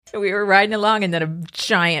We were riding along, and then a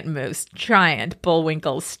giant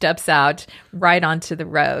bullwinkle steps out right onto the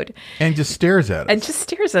road. And just stares at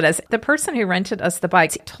us. The person who rented us the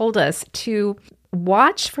bikes told us to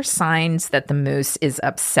watch for signs that the moose is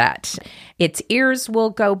upset. Its ears will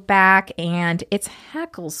go back and its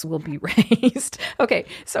hackles will be raised. Okay,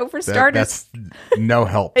 so for starters... That's no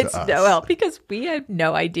help to us. It's no help because we have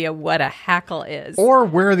no idea what a hackle is. Or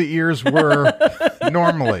where the ears were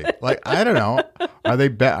normally. Like, I don't know.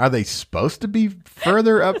 Are they supposed to be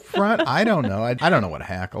further up front? I don't know. I don't know what a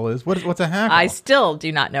hackle is. What's a hackle? I still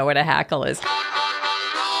do not know what a hackle is.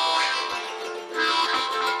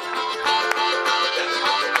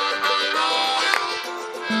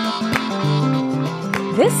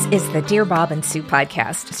 This is the Dear Bob and Sue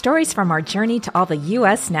podcast, stories from our journey to all the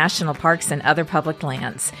U.S. national parks and other public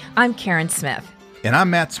lands. I'm Karen Smith. And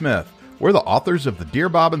I'm Matt Smith. We're the authors of the Dear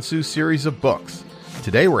Bob and Sue series of books.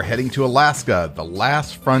 Today we're heading to Alaska, the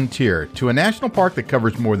last frontier, to a national park that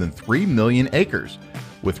covers more than 3 million acres,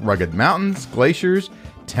 with rugged mountains, glaciers,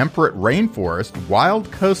 temperate rainforest,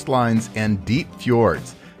 wild coastlines, and deep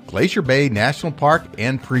fjords. Glacier Bay National Park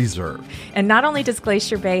and Preserve. And not only does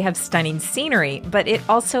Glacier Bay have stunning scenery, but it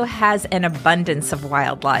also has an abundance of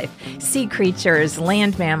wildlife, sea creatures,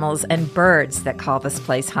 land mammals, and birds that call this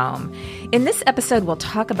place home. In this episode, we'll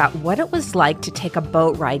talk about what it was like to take a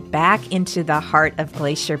boat ride back into the heart of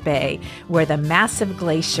Glacier Bay, where the massive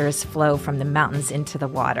glaciers flow from the mountains into the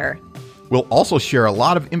water. We'll also share a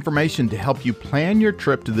lot of information to help you plan your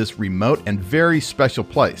trip to this remote and very special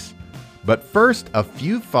place. But first, a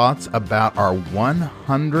few thoughts about our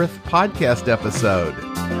 100th podcast episode.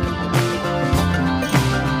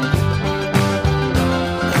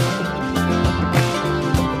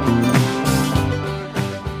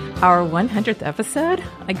 Our 100th episode?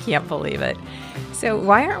 I can't believe it. So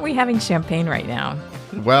why aren't we having champagne right now?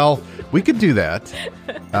 Well, we could do that.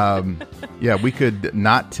 We could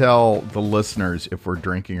not tell the listeners if we're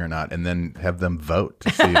drinking or not, and then have them vote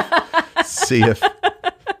to see if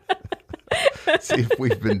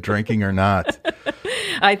we've been drinking or not.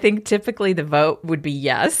 I think typically the vote would be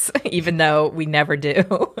yes, even though we never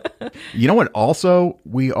do. You know what? Also,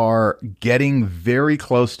 we are getting very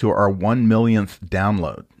close to our 1 millionth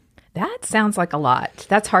download. That sounds like a lot.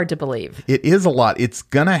 That's hard to believe. It is a lot. It's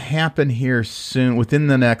going to happen here soon, within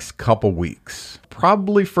the next couple weeks.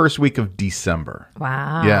 Probably first week of December.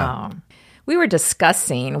 Wow. Yeah. We were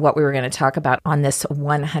discussing what we were going to talk about on this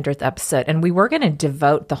 100th episode, and we were going to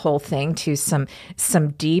devote the whole thing to some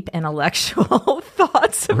deep intellectual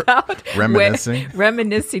thoughts about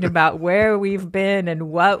reminiscing about where we've been and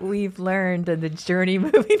what we've learned and the journey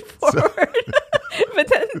moving forward. But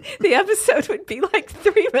then the episode would be like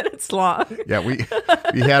 3 minutes long. Yeah, we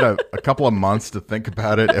had a couple of months to think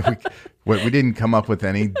about it. And we didn't come up with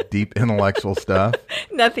any deep intellectual stuff.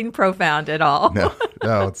 Nothing profound at all. No,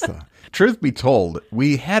 it's... Truth be told,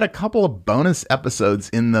 we had a couple of bonus episodes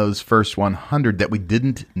in those first 100 that we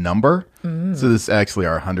didn't number. So this is actually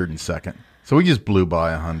our 102nd. So we just blew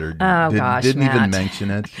by 100. Didn't Matt. even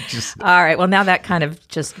mention it. All right. Well, now that kind of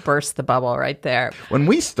just burst the bubble right there. When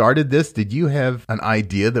we started this, did you have an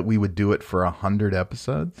idea that we would do it for 100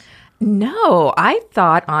 episodes? No, I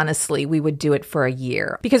thought, honestly, we would do it for a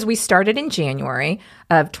year because we started in January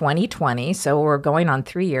of 2020. So we're going on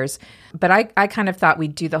 3 years. But I kind of thought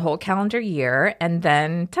we'd do the whole calendar year and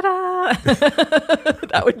then, ta-da,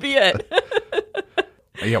 that would be it.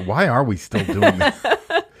 Yeah, why are we still doing this?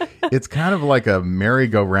 It's kind of like a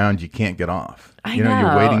merry-go-round you can't get off. I know.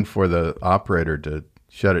 You're waiting for the operator to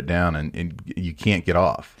shut it down and you can't get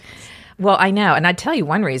off. Well, I know. And I tell you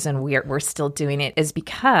one reason we're still doing it is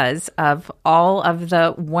because of all of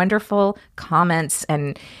the wonderful comments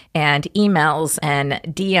and emails and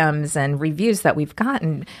DMs and reviews that we've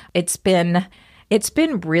gotten. It's been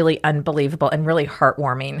really unbelievable and really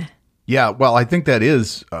heartwarming. Yeah, well, I think that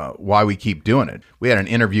is why we keep doing it. We had an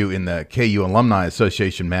interview in the KU Alumni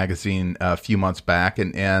Association magazine a few months back,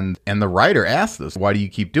 and the writer asked us, why do you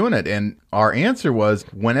keep doing it? And our answer was,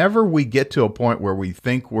 whenever we get to a point where we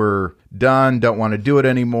think we're done, don't want to do it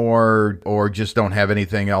anymore, or just don't have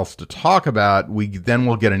anything else to talk about, we'll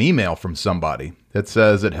get an email from somebody that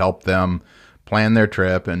says it helped them plan their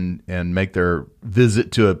trip and make their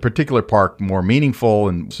visit to a particular park more meaningful.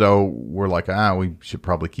 And so we're like, we should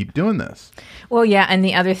probably keep doing this. Well, yeah. And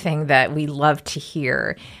the other thing that we love to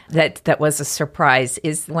hear that was a surprise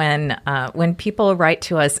is when people write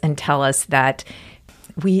to us and tell us that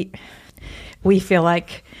we feel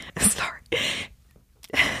like, sorry.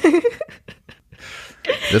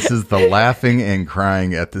 This is the laughing and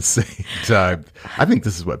crying at the same time. I think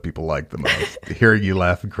this is what people like the most, hearing you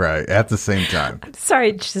laugh and cry at the same time. I'm sorry,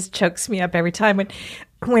 it just chokes me up every time.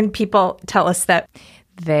 when people tell us that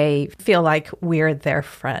they feel like we're their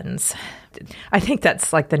friends. I think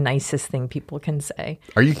that's like the nicest thing people can say.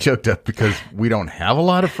 Are you choked up because we don't have a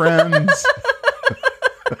lot of friends?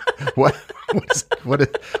 What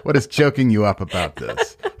is choking you up about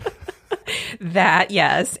this? That,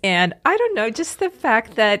 yes. And I don't know, just the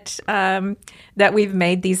fact that that we've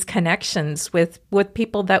made these connections with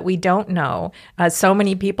people that we don't know. So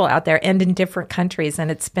many people out there and in different countries. And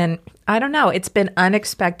it's been, I don't know, it's been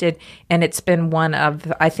unexpected. And it's been one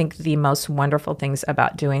of, I think, the most wonderful things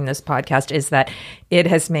about doing this podcast is that it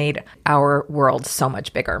has made our world so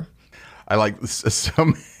much bigger. I like so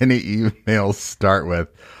many emails start with,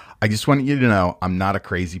 I just want you to know I'm not a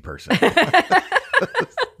crazy person.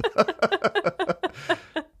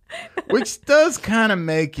 Which does kind of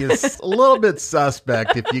make you a little bit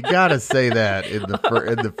suspect if you got to say that in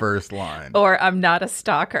the first line. Or I'm not a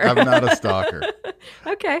stalker. I'm not a stalker.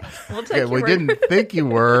 Okay, we'll take your we word. didn't think you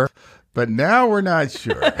were, but now we're not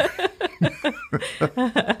sure.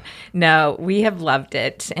 No, we have loved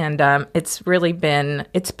it, and it's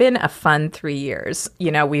been a fun 3 years.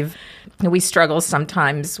 You know, we struggle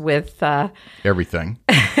sometimes with everything,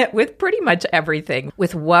 with pretty much everything,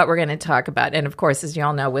 with what we're going to talk about, and of course, as you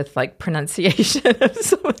all know, with like pronunciation of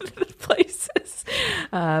some of the places.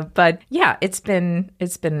 But yeah, it's been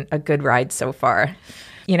a good ride so far.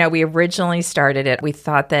 You know, we originally started it. We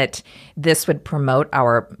thought that this would promote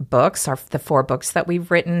our books, the 4 books that we've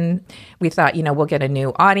written. We thought, you know, we'll get a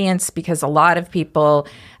new audience because a lot of people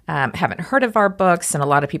haven't heard of our books and a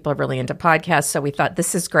lot of people are really into podcasts. So we thought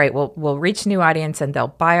this is great. We'll reach a new audience and they'll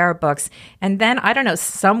buy our books. And then, I don't know,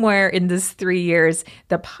 somewhere in this 3 years,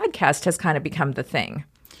 the podcast has kind of become the thing.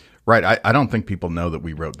 Right. I don't think people know that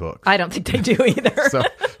we wrote books. I don't think they do either.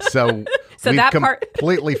 So we've that part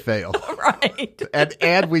completely failed. Right.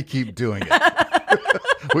 And we keep doing it.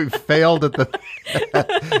 We've failed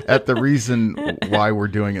at the reason why we're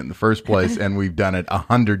doing it in the first place, and we've done it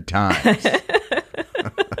 100 times.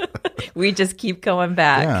 We just keep going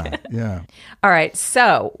back. Yeah. All right.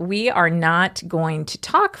 So we are not going to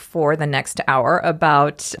talk for the next hour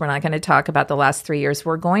we're not going to talk about the last 3 years.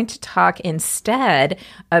 We're going to talk instead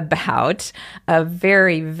about a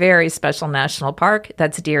very, very special national park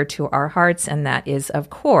that's dear to our hearts. And that is, of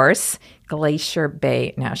course, Glacier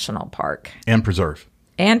Bay National Park. And preserve.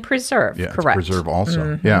 And preserve. Yeah, correct. Preserve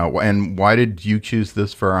also. Mm-hmm. Yeah. And why did you choose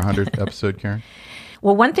this for our 100th episode, Karen?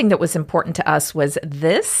 Well, one thing that was important to us was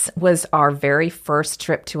this was our very first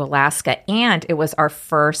trip to Alaska, and it was our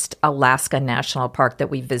first Alaska National Park that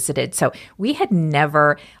we visited. So we had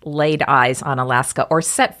never laid eyes on Alaska or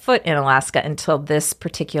set foot in Alaska until this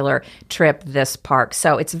particular trip, this park.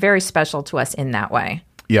 So it's very special to us in that way.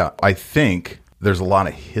 Yeah, I think there's a lot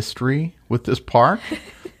of history with this park.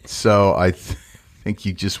 So I think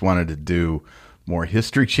you just wanted to do more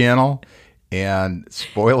History Channel. And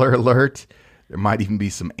spoiler alert, there might even be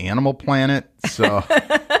some Animal Planet. So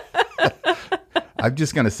I'm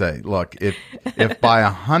just going to say, look, if by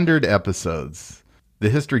 100 episodes, the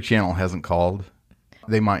History Channel hasn't called,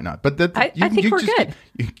 they might not. But I think we're good.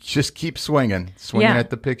 You just keep swinging at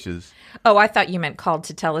the pictures. Oh, I thought you meant called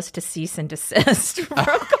to tell us to cease and desist from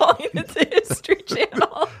calling it the History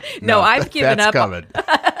Channel. No, I've given up. Coming.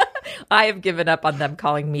 I have given up on them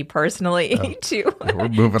calling me personally too. We're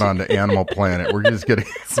moving on to Animal Planet. We're just gonna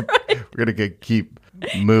we're gonna keep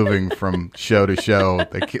moving from show to show.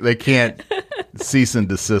 They can't cease and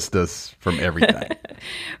desist us from everything.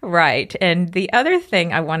 Right. And the other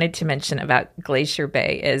thing I wanted to mention about Glacier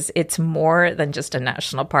Bay is it's more than just a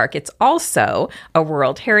national park. It's also a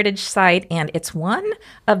World Heritage Site, and it's one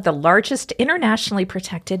of the largest internationally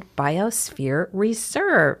protected biosphere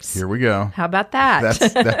reserves. Here we go. How about that?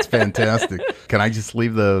 That's fantastic. Can I just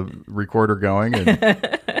leave the recorder going and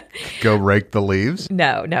go rake the leaves?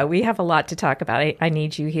 No, we have a lot to talk about. I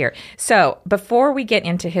need you here. So before we get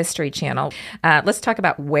into History Channel, let's talk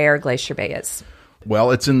about where Glacier Bay is.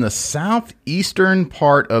 Well, it's in the southeastern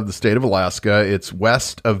part of the state of Alaska. It's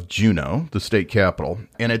west of Juneau, the state capital,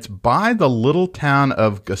 and it's by the little town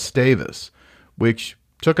of Gustavus, which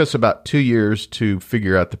took us about 2 years to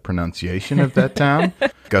figure out the pronunciation of that town.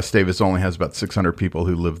 Gustavus only has about 600 people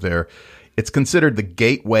who live there. It's considered the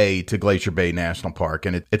gateway to Glacier Bay National Park,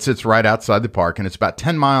 and it sits right outside the park, and it's about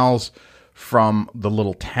 10 miles from the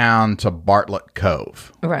little town to Bartlett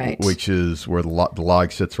Cove, right, which is where the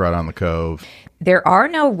log sits right on the cove. There are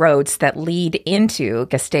no roads that lead into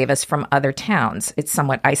Gustavus from other towns. It's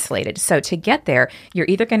somewhat isolated. So to get there, you're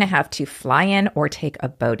either going to have to fly in or take a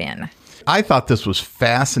boat in. I thought this was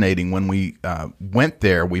fascinating. When we went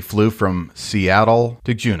there, we flew from Seattle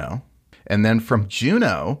to Juneau. And then from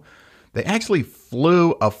Juneau They actually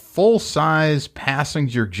flew a full-size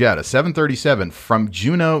passenger jet, a 737, from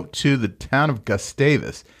Juneau to the town of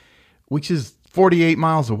Gustavus, which is 48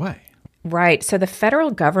 miles away. Right. So the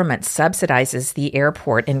federal government subsidizes the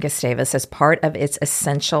airport in Gustavus as part of its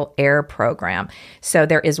Essential Air program. So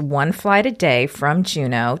there is one flight a day from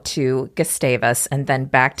Juneau to Gustavus and then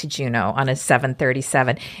back to Juneau on a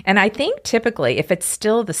 737. And I think typically, if it's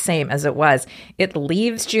still the same as it was, it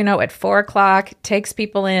leaves Juneau at 4 o'clock, takes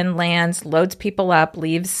people in, lands, loads people up,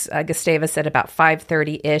 leaves Gustavus at about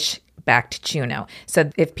 5:30-ish, back to Juneau. So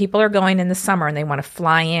if people are going in the summer and they want to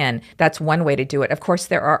fly in, that's one way to do it. Of course,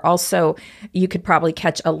 there are also, you could probably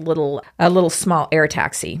catch a little small air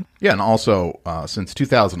taxi. Yeah, and also since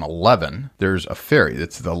 2011, there's a ferry.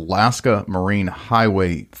 It's the Alaska Marine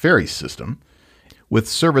Highway ferry system with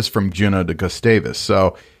service from Juneau to Gustavus.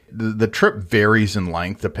 So the trip varies in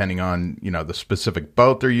length depending on, the specific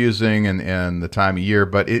boat they're using and the time of year,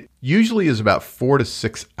 but it usually is about 4 to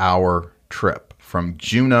 6 hour trip from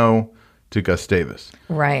Juneau to Gustavus.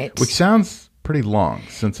 Right. Which sounds pretty long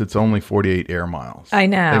since it's only 48 air miles. I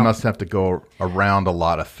know. They must have to go around a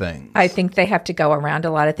lot of things. I think they have to go around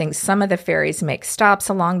a lot of things. Some of the ferries make stops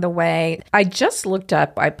along the way. I just looked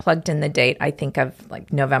up, I plugged in the date, I think of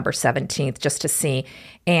like November 17th, just to see.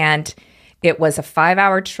 And it was a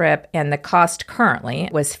 5-hour trip, and the cost currently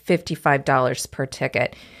was $55 per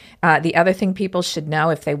ticket. The other thing people should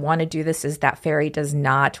know if they want to do this is that ferry does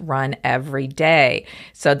not run every day.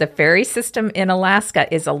 So the ferry system in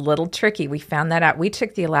Alaska is a little tricky. We found that out. We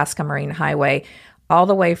took the Alaska Marine Highway all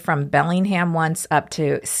the way from Bellingham once up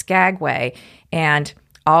to Skagway, and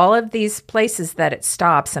all of these places that it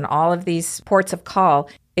stops and all of these ports of call,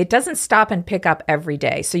 it doesn't stop and pick up every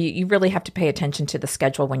day. So you really have to pay attention to the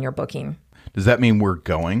schedule when you're booking. Does that mean we're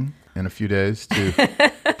going in a few days to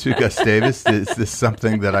Gustavus? Is this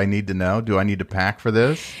something that I need to know? Do I need to pack for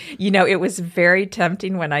this? It was very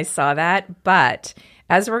tempting when I saw that, but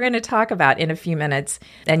as we're going to talk about in a few minutes,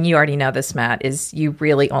 and you already know this, Matt, is you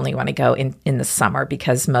really only want to go in the summer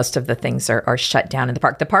because most of the things are shut down in the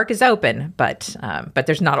park. The park is open, but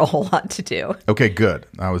there's not a whole lot to do. Okay, good.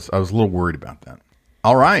 I was a little worried about that.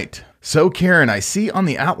 All right. So, Karen, I see on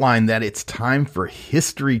the outline that it's time for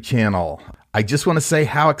History Channel. I just want to say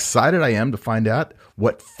how excited I am to find out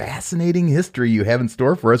what fascinating history you have in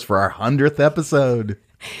store for us for our 100th episode.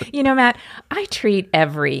 Matt, I treat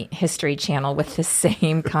every History Channel with the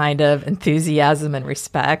same kind of enthusiasm and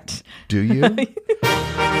respect. Do you?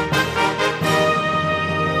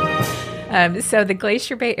 So the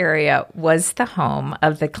Glacier Bay area was the home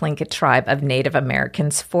of the Tlingit tribe of Native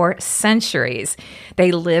Americans for centuries.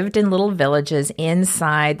 They lived in little villages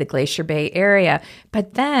inside the Glacier Bay area.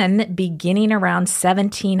 But then, beginning around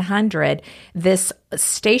 1700, this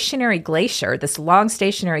stationary glacier, this long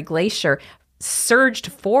stationary glacier,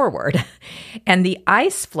 surged forward, and the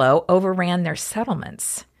ice flow overran their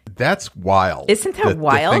settlements. That's wild. Isn't that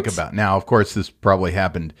wild? To think about. Now, of course, this probably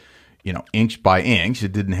happened inch by inch.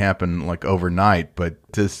 It didn't happen like overnight,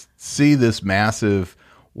 but to see this massive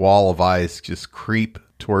wall of ice just creep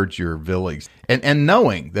towards your village and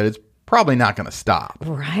knowing that it's probably not going to stop.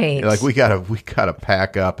 Right. Like we gotta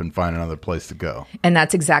pack up and find another place to go. And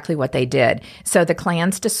that's exactly what they did. So the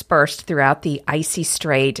clans dispersed throughout the icy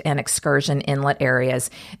strait and excursion inlet areas.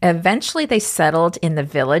 Eventually they settled in the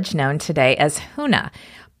village known today as Hoonah.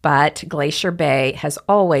 But Glacier Bay has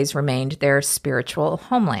always remained their spiritual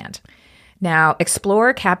homeland. Now,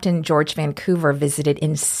 explorer Captain George Vancouver visited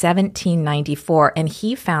in 1794, and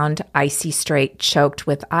he found Icy Strait choked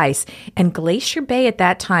with ice. And Glacier Bay at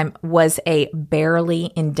that time was a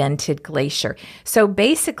barely indented glacier. So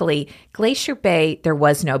basically, Glacier Bay, there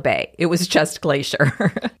was no bay. It was just glacier.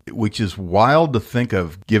 Which is wild to think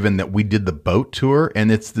of, given that we did the boat tour,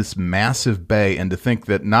 and it's this massive bay, and to think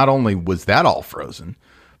that not only was that all frozen,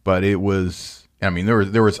 but it was,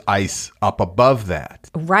 there was ice up above that.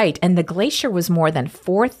 Right. And the glacier was more than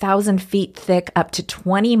 4,000 feet thick, up to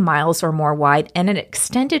 20 miles or more wide, and it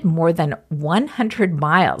extended more than 100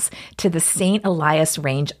 miles to the St. Elias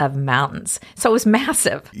range of mountains. So it was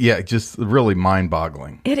massive. Yeah, just really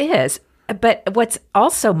mind-boggling. It is. But what's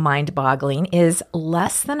also mind-boggling is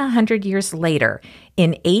less than 100 years later,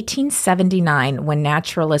 in 1879, when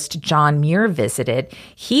naturalist John Muir visited,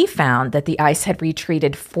 he found that the ice had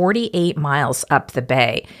retreated 48 miles up the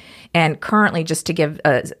bay. And currently, just to give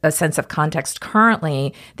a sense of context,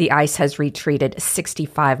 currently the ice has retreated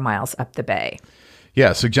 65 miles up the bay.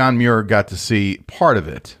 Yeah, so John Muir got to see part of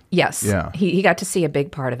it. Yes. Yeah. He got to see a big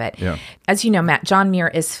part of it. Yeah. As you know, Matt, John Muir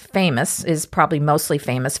is probably mostly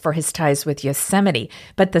famous for his ties with Yosemite.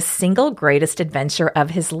 But the single greatest adventure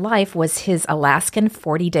of his life was his Alaskan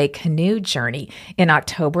 40-day canoe journey in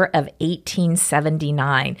October of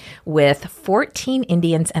 1879 with 14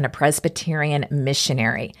 Indians and a Presbyterian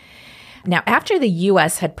missionary. Now, after the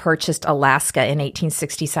U.S. had purchased Alaska in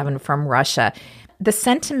 1867 from Russia, the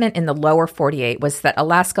sentiment in the lower 48 was that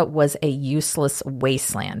Alaska was a useless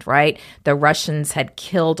wasteland, right? The Russians had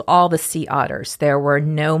killed all the sea otters. There were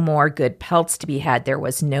no more good pelts to be had. There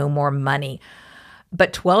was no more money.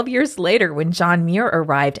 But 12 years later, when John Muir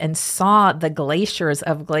arrived and saw the glaciers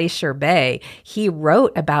of Glacier Bay, he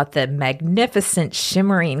wrote about the magnificent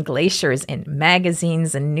shimmering glaciers in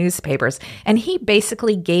magazines and newspapers, and he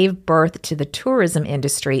basically gave birth to the tourism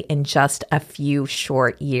industry in just a few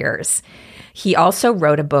short years. He also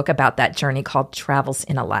wrote a book about that journey called Travels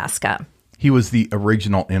in Alaska. He was the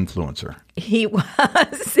original influencer. He was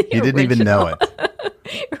He didn't even know it.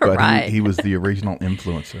 But right. he was the original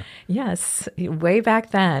influencer. Yes, way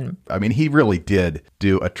back then. I mean, he really did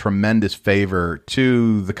do a tremendous favor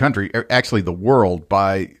to the country, actually the world,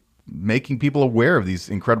 by making people aware of these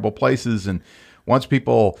incredible places. And once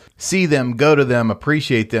people see them, go to them,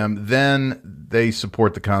 appreciate them, then they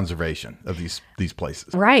support the conservation of these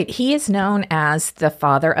places. Right. He is known as the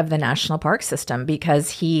father of the national park system because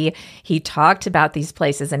he talked about these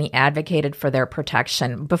places and he advocated for their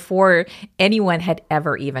protection before anyone had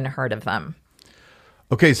ever even heard of them.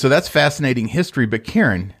 Okay, so that's fascinating history. But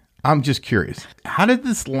Karen, I'm just curious. How did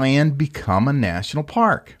this land become a national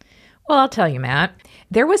park? Well, I'll tell you, Matt.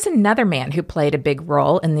 There was another man who played a big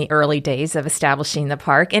role in the early days of establishing the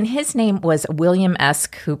park, and his name was William S.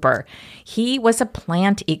 Cooper. He was a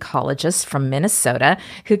plant ecologist from Minnesota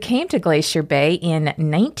who came to Glacier Bay in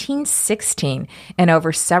 1916, and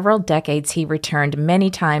over several decades he returned many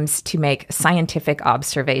times to make scientific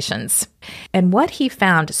observations. And what he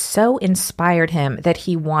found so inspired him that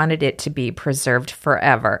he wanted it to be preserved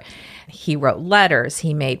forever. He wrote letters,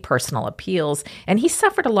 he made personal appeals, and he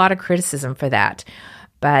suffered a lot of criticism for that.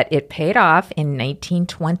 But it paid off in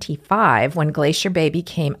 1925 when Glacier Bay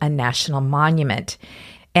became a national monument.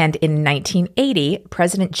 And in 1980,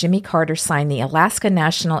 President Jimmy Carter signed the Alaska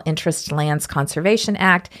National Interest Lands Conservation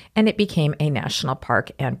Act, and it became a national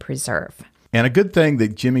park and preserve. And a good thing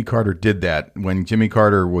that Jimmy Carter did that. When Jimmy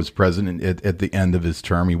Carter was president at the end of his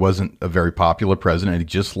term, he wasn't a very popular president. He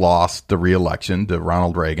just lost the re-election to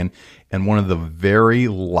Ronald Reagan. And one of the very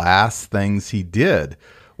last things he did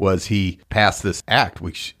was he passed this act,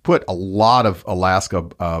 which put a lot of Alaska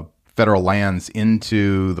federal lands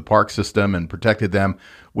into the park system and protected them,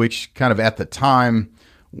 which kind of at the time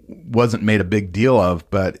wasn't made a big deal of.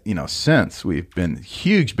 But, since we've been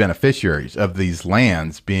huge beneficiaries of these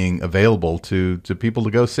lands being available to people to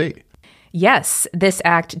go see. Yes, this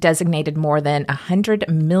act designated more than 100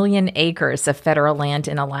 million acres of federal land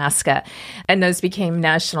in Alaska, and those became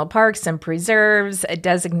national parks and preserves,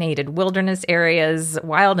 designated wilderness areas,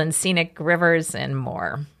 wild and scenic rivers, and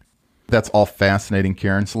more. That's all fascinating,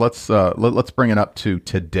 Karen. So let's bring it up to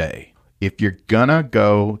today. If you're gonna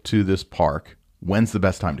go to this park, when's the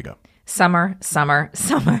best time to go? Summer, summer,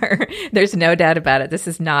 summer. There's no doubt about it. This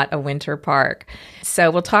is not a winter park.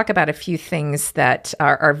 So we'll talk about a few things that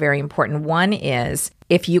are very important. One is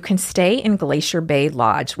if you can stay in Glacier Bay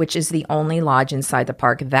Lodge, which is the only lodge inside the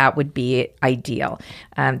park, that would be ideal.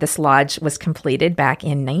 This lodge was completed back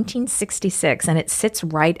in 1966, and it sits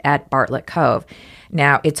right at Bartlett Cove.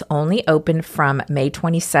 Now, it's only open from May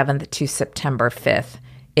 27th to September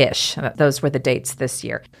 5th-ish. Those were the dates this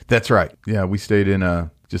year. That's right. Yeah, we stayed in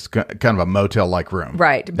just kind of a motel-like room.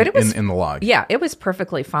 Right. But it was in the lodge. Yeah, it was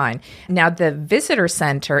perfectly fine. Now, the visitor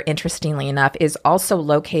center, interestingly enough, is also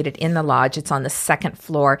located in the lodge. It's on the second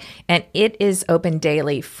floor, and it is open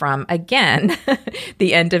daily from, again,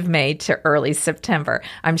 the end of May to early September.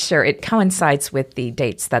 I'm sure it coincides with the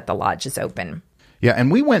dates that the lodge is open. Yeah,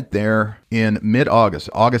 and we went there in mid-August,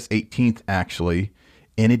 August 18th, actually,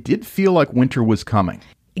 and it did feel like winter was coming.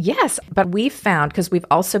 Yes, but we found, because we've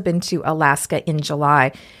also been to Alaska in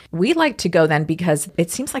July, we like to go then because it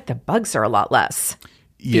seems like the bugs are a lot less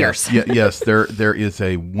fierce. Yes, there is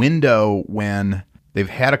a window when they've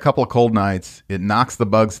had a couple of cold nights. It knocks the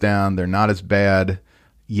bugs down. They're not as bad,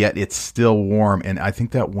 yet it's still warm. And I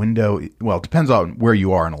think that window, well, it depends on where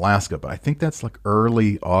you are in Alaska, but I think that's like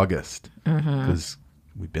early August because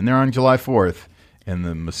we've been there on July 4th. And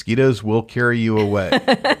the mosquitoes will carry you away.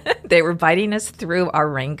 They were biting us through our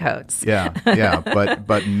raincoats. Yeah.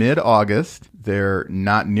 But mid-August, they're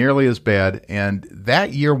not nearly as bad. And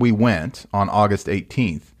that year we went on August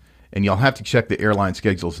 18th, and you'll have to check the airline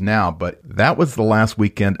schedules now, but that was the last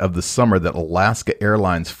weekend of the summer that Alaska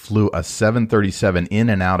Airlines flew a 737 in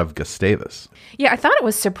and out of Gustavus. Yeah, I thought it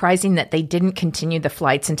was surprising that they didn't continue the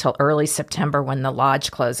flights until early September when the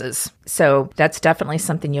lodge closes. So that's definitely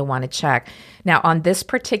something you'll want to check. Now, on this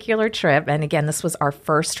particular trip, and again, this was our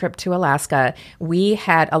first trip to Alaska, we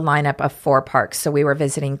had a lineup of 4 parks. So we were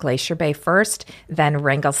visiting Glacier Bay first, then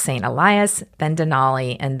Wrangell St. Elias, then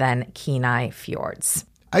Denali, and then Kenai Fjords.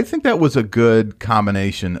 I think that was a good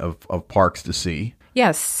combination of parks to see.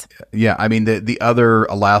 Yes. Yeah, I mean, the other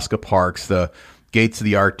Alaska parks, the Gates of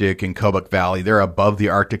the Arctic and Kobuk Valley, they're above the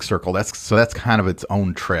Arctic Circle. That's kind of its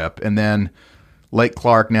own trip. And then Lake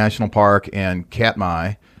Clark National Park and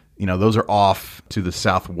Katmai, those are off to the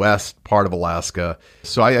southwest part of Alaska.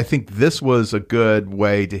 So I think this was a good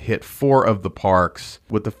way to hit 4 of the parks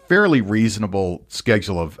with a fairly reasonable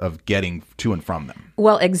schedule of getting to and from them.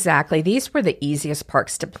 Well, exactly. These were the easiest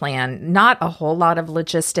parks to plan. Not a whole lot of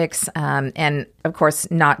logistics. And of course,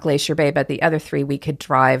 not Glacier Bay, but the other 3 we could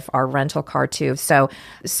drive our rental car to. So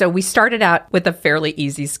we started out with a fairly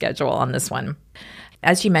easy schedule on this one.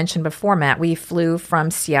 As you mentioned before, Matt, we flew from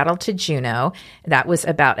Seattle to Juneau. That was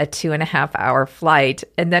about a 2.5-hour flight.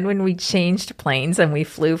 And then when we changed planes and we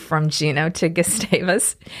flew from Juneau to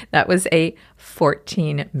Gustavus, that was a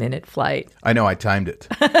 14-minute flight. I know, I timed it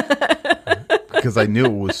because I knew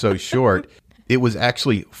it was so short. It was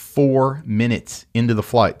actually 4 minutes into the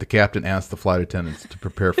flight. The captain asked the flight attendants to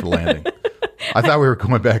prepare for landing. I thought we were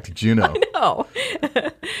going back to Juneau. I know.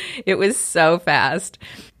 It was so fast.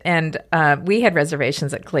 And we had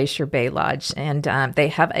reservations at Glacier Bay Lodge, and they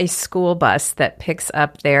have a school bus that picks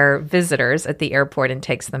up their visitors at the airport and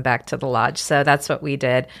takes them back to the lodge. So that's what we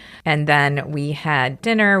did. And then we had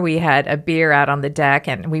dinner, we had a beer out on the deck,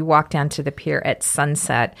 and we walked down to the pier at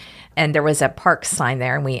sunset. And there was a park sign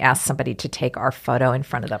there, and we asked somebody to take our photo in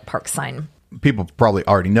front of that park sign. People probably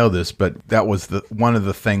already know this, but that was one of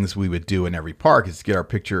the things we would do in every park is to get our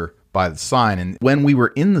picture by the sign. And when we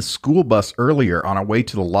were in the school bus earlier on our way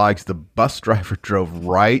to the lodge, the bus driver drove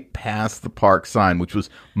right past the park sign, which was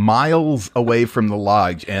miles away from the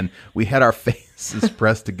lodge. And we had our faces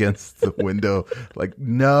pressed against the window like,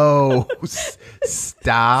 no,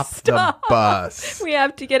 stop the bus. We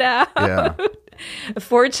have to get out. Yeah.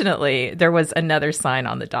 Fortunately, there was another sign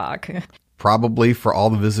on the dock. Probably for all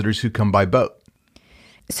the visitors who come by boat.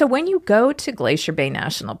 So when you go to Glacier Bay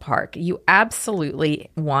National Park, you absolutely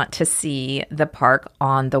want to see the park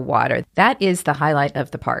on the water. That is the highlight of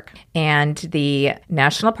the park. And the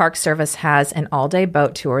National Park Service has an all-day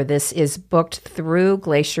boat tour. This is booked through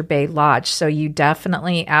Glacier Bay Lodge. So you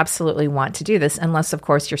definitely, absolutely want to do this, unless, of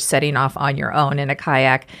course, you're setting off on your own in a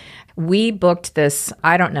kayak. We booked this,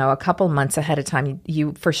 I don't know, a couple months ahead of time.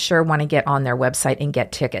 You for sure want to get on their website and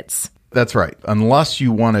get tickets. That's right. Unless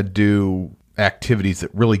you want to do activities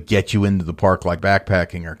that really get you into the park, like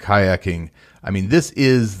backpacking or kayaking. I mean, this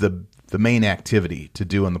is the main activity to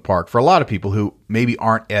do in the park for a lot of people who maybe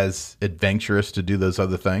aren't as adventurous to do those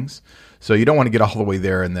other things. So you don't want to get all the way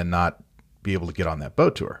there and then not be able to get on that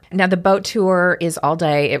boat tour. Now, the boat tour is all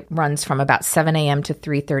day. It runs from about 7 a.m. to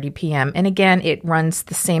 3:30 p.m. And again, it runs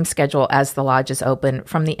the same schedule as the lodge is open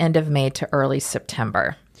from the end of May to early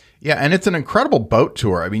September. Yeah, and it's an incredible boat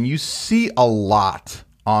tour. I mean, you see a lot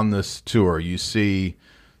on this tour. You see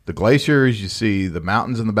the glaciers, you see the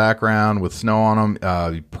mountains in the background with snow on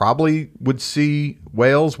them. You probably would see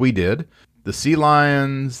whales. We did. The sea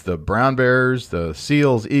lions, the brown bears, the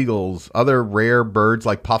seals, eagles, other rare birds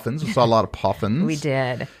like puffins. We saw a lot of puffins. We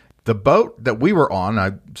did. The boat that we were on,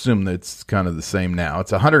 I assume that it's kind of the same now.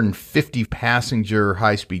 It's a 150 passenger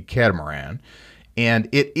high-speed catamaran. And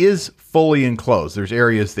it is fully enclosed. There's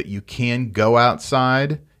areas that you can go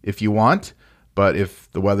outside if you want, but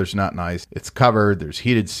if the weather's not nice, it's covered. There's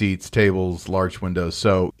heated seats, tables, large windows.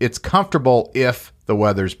 So it's comfortable if the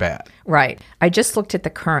weather's bad. Right. I just looked at the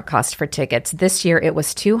current cost for tickets. This year, it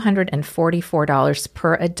was $244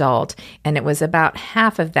 per adult, and it was about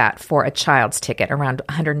half of that for a child's ticket, around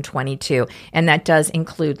 $122. And that does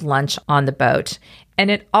include lunch on the boat. And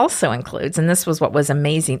it also includes, and this was what was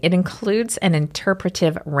amazing, it includes an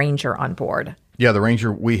interpretive ranger on board. Yeah, the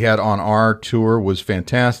ranger we had on our tour was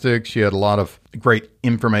fantastic. She had a lot of great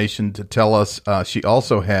information to tell us. She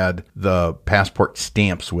also had the passport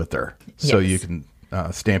stamps with her, so you can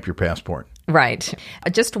stamp your passport. Right.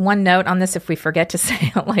 Just one note on this, if we forget to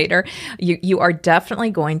say it later, you are definitely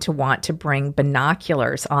going to want to bring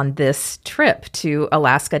binoculars on this trip to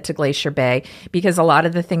Alaska, to Glacier Bay, because a lot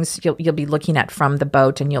of the things you'll be looking at from the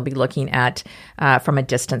boat and you'll be looking at from a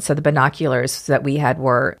distance. So the binoculars that we had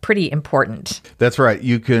were pretty important. That's right.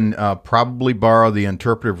 You can probably borrow the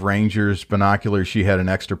Interpretive Ranger's binoculars. She had an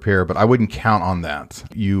extra pair, but I wouldn't count on that.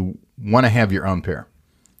 You want to have your own pair.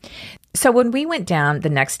 So when we went down the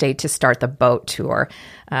next day to start the boat tour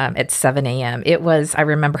at 7 a.m., I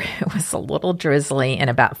remember it was a little drizzly and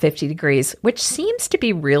about 50 degrees, which seems to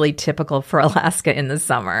be really typical for Alaska in the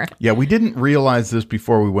summer. Yeah, we didn't realize this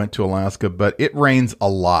before we went to Alaska, but it rains a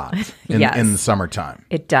lot in the summertime.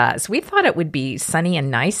 It does. We thought it would be sunny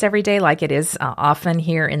and nice every day like it is often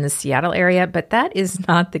here in the Seattle area, but that is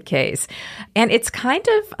not the case. And it's kind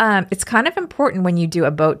of important when you do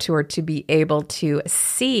a boat tour to be able to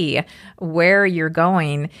see where you're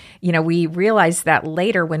going. You know, we realized that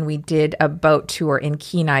later when we did a boat tour in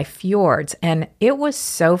Kenai Fjords, and it was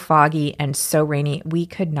so foggy and so rainy, we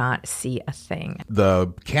could not see a thing. The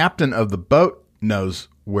captain of the boat knows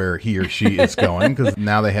where he or she is going because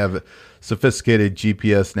now they have a sophisticated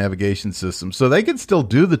GPS navigation system, so they can still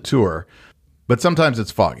do the tour. But sometimes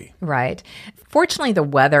it's foggy. Right. Fortunately, the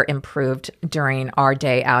weather improved during our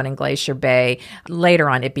day out in Glacier Bay. Later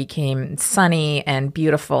on, it became sunny and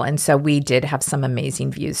beautiful, and so we did have some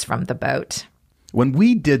amazing views from the boat. When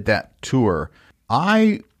we did that tour,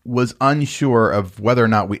 I was unsure of whether or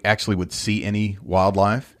not we actually would see any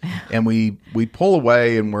wildlife. And we pull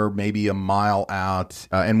away, and we're maybe a mile out,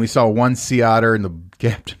 and we saw one sea otter, and the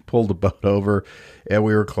captain pulled the boat over, and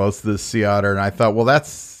we were close to the sea otter, and I thought, well,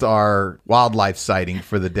 that's our wildlife sighting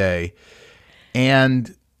for the day.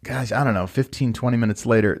 And gosh, I don't know, 15, 20 minutes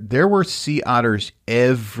later, there were sea otters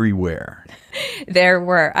everywhere. There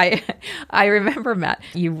were. I remember, Matt,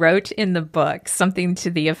 you wrote in the book something to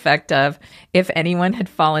the effect of, if anyone had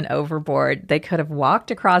fallen overboard, they could have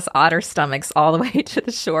walked across otter stomachs all the way to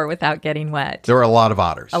the shore without getting wet. There were a lot of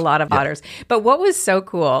otters. A lot of otters. But what was so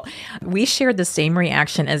cool, we shared the same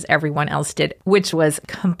reaction as everyone else did, which was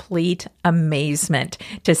complete amazement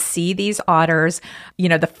to see these otters. You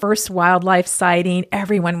know, the first wildlife sighting,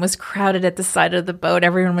 everyone was crowded at the side of the boat.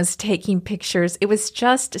 Everyone was taking pictures. It was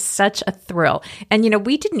just such a thrill. And, you know,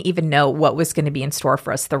 we didn't even know what was going to be in store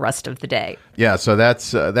for us the rest of the day. Yeah, so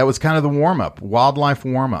that was kind of the warm-up, wildlife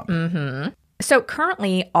warm-up. Mm-hmm. So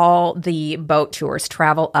currently, all the boat tours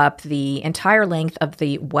travel up the entire length of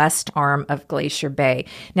the west arm of Glacier Bay.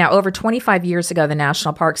 Now, over 25 years ago, the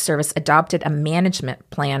National Park Service adopted a management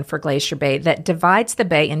plan for Glacier Bay that divides the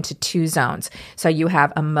bay into two zones. So you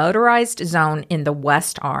have a motorized zone in the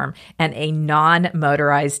west arm and a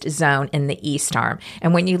non-motorized zone in the east arm.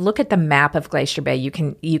 And when you look at the map of Glacier Bay, you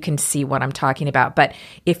can see what I'm talking about. But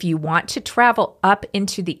if you want to travel up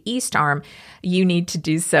into the east arm, you need to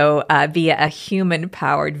do so via a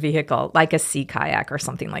human-powered vehicle, like a sea kayak or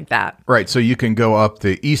something like that. Right. So you can go up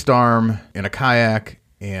the east arm in a kayak,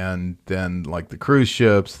 and then like the cruise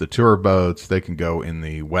ships, the tour boats, they can go in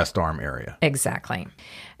the west arm area. Exactly.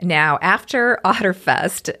 Now, after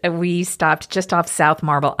Otterfest, we stopped just off South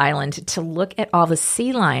Marble Island to look at all the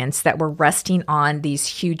sea lions that were resting on these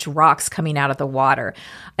huge rocks coming out of the water.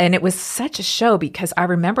 And it was such a show because I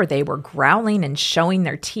remember they were growling and showing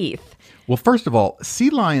their teeth. Well, first of all, sea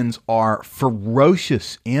lions are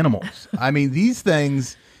ferocious animals. I mean, these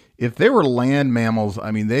things, if they were land mammals,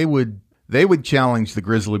 I mean, they would challenge the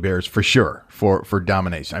grizzly bears for sure for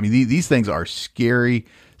domination. I mean, these things are scary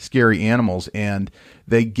animals, and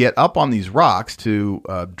they get up on these rocks to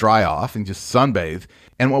dry off and just sunbathe.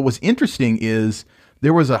 And what was interesting is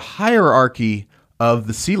there was a hierarchy of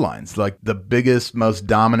the sea lions. Like the biggest, most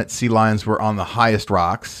dominant sea lions were on the highest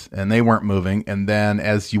rocks, and they weren't moving. And then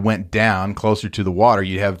as you went down closer to the water,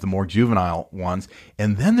 you'd have the more juvenile ones.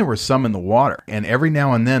 And then there were some in the water. And every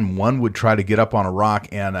now and then one would try to get up on a rock,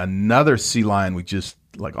 and another sea lion would just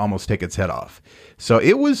like almost take its head off. So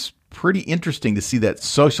it was pretty interesting to see that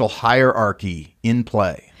social hierarchy in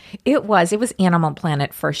play. It was Animal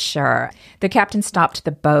Planet for sure. The captain stopped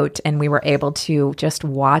the boat and we were able to just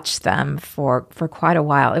watch them for quite a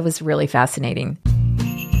while. It was really fascinating.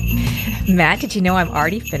 Matt, did you know I'm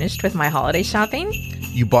already finished with my holiday shopping?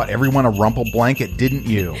 You bought everyone a Rumpel blanket, didn't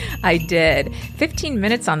you? I did. 15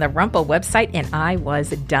 minutes on the Rumpel website and I was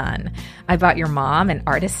done. I bought your mom an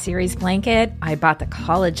Artist Series blanket. I bought the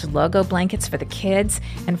college logo blankets for the kids.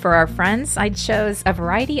 And for our friends, I chose a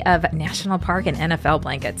variety of National Park and NFL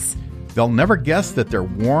blankets. They'll never guess that their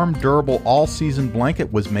warm, durable, all-season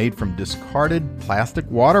blanket was made from discarded plastic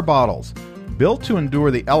water bottles. Built to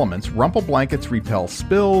endure the elements, Rumpl blankets repel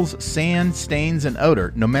spills, sand, stains, and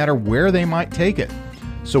odor, no matter where they might take it.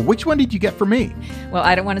 So which one did you get for me? Well,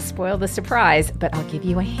 I don't want to spoil the surprise, but I'll give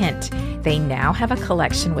you a hint. They now have a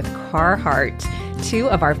collection with Carhartt, two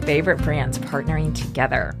of our favorite brands partnering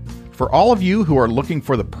together. For all of you who are looking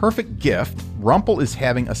for the perfect gift, Rumpl is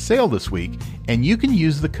having a sale this week, and you can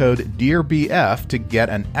use the code DEARBF to get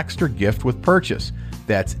an extra gift with purchase.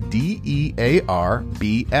 That's DEARBF.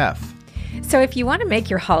 So if you want to make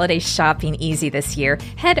your holiday shopping easy this year,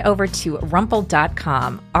 head over to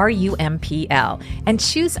rumpl.com, RUMPL, and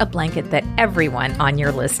choose a blanket that everyone on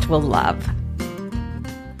your list will love.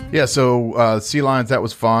 Yeah, so sea lions, that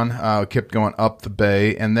was fun. Kept going up the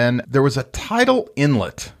bay. And then there was a tidal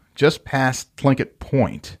inlet just past Tlingit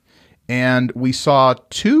Point. And we saw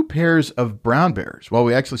two pairs of brown bears. Well,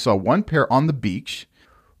 we actually saw one pair on the beach.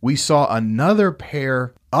 We saw another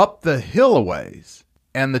pair up the hill a ways.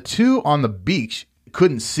 And the two on the beach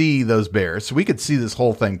couldn't see those bears, so we could see this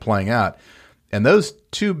whole thing playing out. And those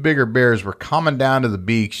two bigger bears were coming down to the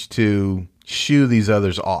beach to shoo these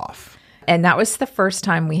others off. And that was the first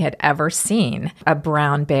time we had ever seen a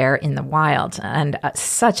brown bear in the wild, and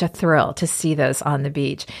such a thrill to see those on the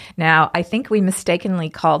beach. Now, I think we mistakenly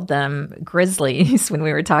called them grizzlies when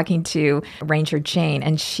we were talking to Ranger Jane,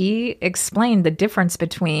 and she explained the difference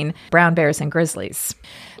between brown bears and grizzlies.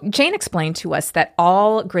 Jane explained to us that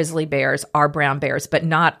all grizzly bears are brown bears, but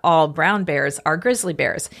not all brown bears are grizzly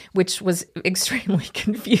bears, which was extremely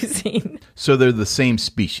confusing. So they're the same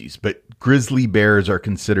species, but grizzly bears are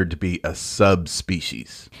considered to be a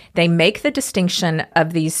subspecies. They make the distinction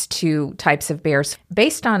of these two types of bears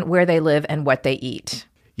based on where they live and what they eat.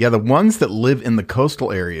 Yeah, the ones that live in the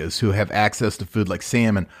coastal areas who have access to food like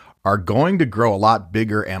salmon are going to grow a lot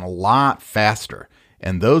bigger and a lot faster.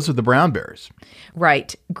 And those are the brown bears.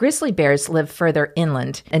 Right. Grizzly bears live further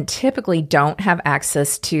inland and typically don't have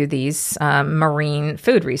access to these marine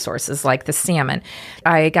food resources like the salmon.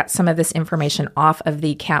 I got some of this information off of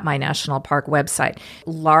the Katmai National Park website.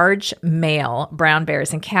 Large male brown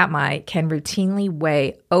bears in Katmai can routinely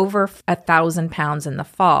weigh over 1,000 pounds in the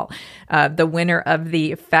fall. The winner of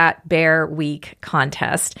the Fat Bear Week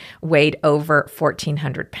contest weighed over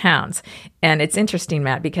 1,400 pounds. And it's interesting,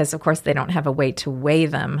 Matt, because of course they don't have a way to weigh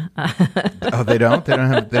them. Oh, they don't? They don't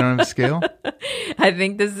have a scale? I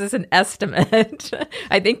think this is an estimate.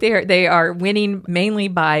 I think they are winning mainly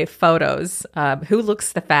by photos. Who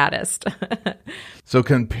looks the fattest? So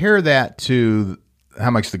compare that to how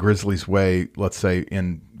much the grizzlies weigh, let's say,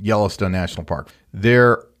 in Yellowstone National Park.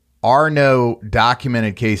 There are no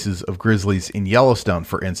documented cases of grizzlies in Yellowstone,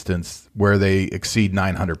 for instance, where they exceed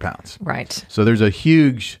 900 pounds. Right. So there's a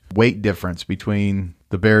huge weight difference between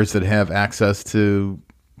the bears that have access to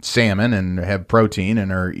salmon and have protein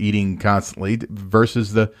and are eating constantly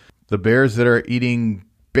versus the bears that are eating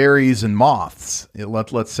berries and moths,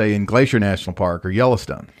 let's say in Glacier National Park or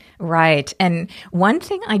Yellowstone. Right. And one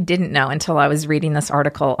thing I didn't know until I was reading this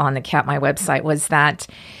article on the Katmai website was that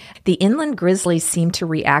the inland grizzlies seem to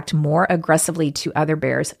react more aggressively to other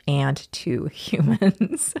bears and to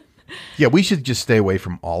humans. Yeah, we should just stay away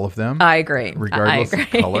from all of them. I agree. Regardless of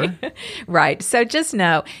color. Right. So just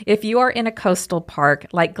know, if you are in a coastal park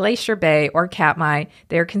like Glacier Bay or Katmai,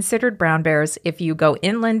 they're considered brown bears. If you go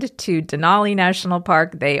inland to Denali National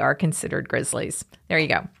Park, they are considered grizzlies. There you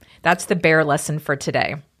go. That's the bear lesson for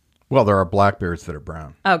today. Well, there are black bears that are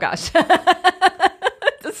brown. Oh, gosh.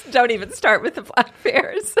 Don't even start with the black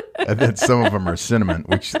bears. And then some of them are cinnamon,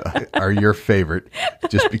 which are your favorite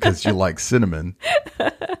just because you like cinnamon.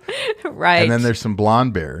 Right. And then there's some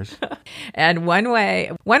blonde bears. And one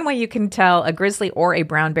way you can tell a grizzly or a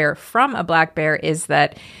brown bear from a black bear is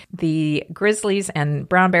that the grizzlies and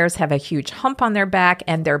brown bears have a huge hump on their back,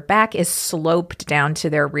 and their back is sloped down to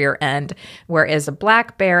their rear end, whereas a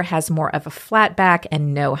black bear has more of a flat back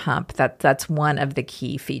and no hump. That's one of the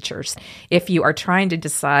key features. If you are trying to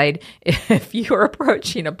decide if you are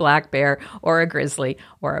approaching a black bear or a grizzly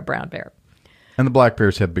or a brown bear. And the black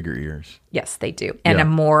bears have bigger ears. Yes, they do. And a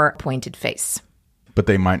more pointed face. But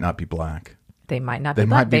they might not be black. They might not be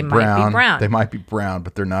black. They might be brown. They might be brown,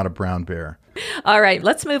 but they're not a brown bear. All right,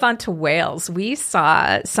 let's move on to whales. We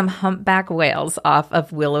saw some humpback whales off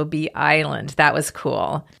of Willoughby Island. That was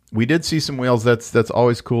cool. We did see some whales. That's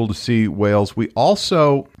always cool to see whales. We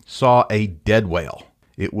also saw a dead whale.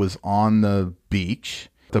 It was on the beach.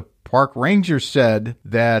 The park ranger said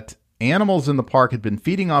that animals in the park had been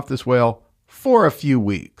feeding off this whale for a few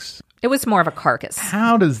weeks. It was more of a carcass.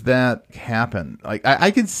 How does that happen? Like, I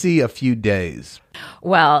could see a few days.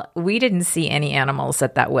 Well, we didn't see any animals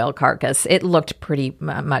at that whale carcass. It looked pretty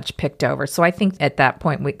much picked over. So I think at that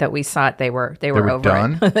point that we saw it, they were over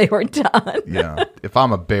done? it. They were done. Yeah. If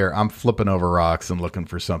I'm a bear, I'm flipping over rocks and looking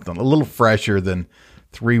for something a little fresher than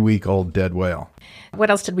 3-week-old dead whale. What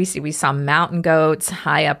else did we see? We saw mountain goats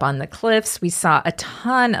high up on the cliffs. We saw a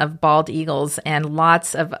ton of bald eagles and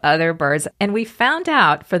lots of other birds. And we found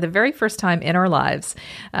out for the very first time in our lives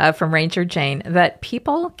from Ranger Jane that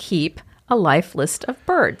people keep a life list of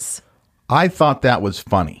birds. I thought that was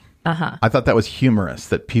funny. Uh-huh. I thought that was humorous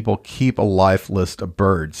that people keep a life list of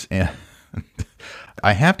birds. And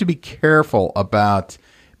I have to be careful about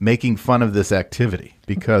making fun of this activity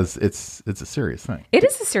because it's a serious thing. It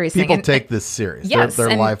is a serious thing. People take this serious. Yes,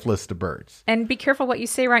 their life list of birds. And be careful what you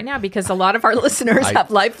say right now because a lot of our listeners have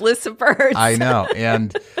life lists of birds. I know.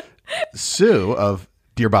 And Sue of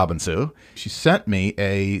Dear Bob and Sue, she sent me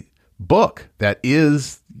a book that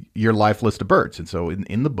is your life list of birds. And so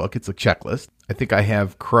in the book, it's a checklist. I think I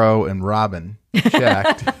have crow and robin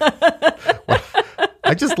checked. Well,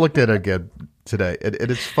 I just looked at it again today.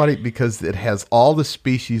 It's funny because it has all the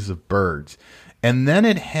species of birds. And then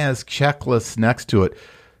it has checklists next to it,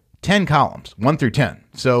 10 columns, 1 through 10.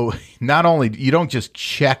 So not only, you don't just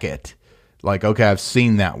check it, like, okay, I've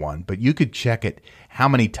seen that one, but you could check it how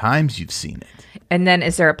many times you've seen it. And then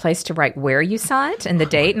is there a place to write where you saw it and the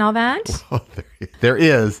date and all that? Well, there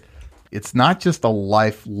is. It's not just a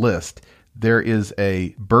life list. There is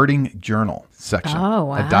a birding journal section. Oh,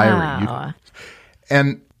 wow. A diary.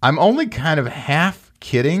 And I'm only kind of half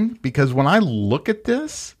kidding because when I look at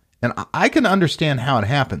this, and I can understand how it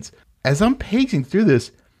happens, as I'm paging through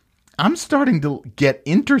this, I'm starting to get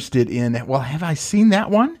interested in, well, have I seen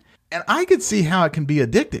that one? And I could see how it can be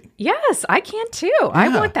addicting. Yes, I can too. Yeah. I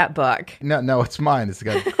want that book. No, it's mine. It's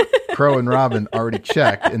got crow and robin already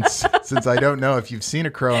checked. And since I don't know if you've seen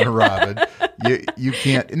a crow and a robin, you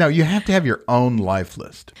can't. No, you have to have your own life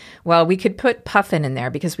list. Well, we could put puffin in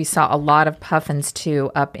there because we saw a lot of puffins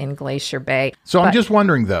too up in Glacier Bay. So I'm just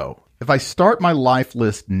wondering though, if I start my life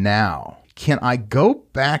list now, can I go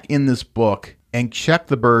back in this book and check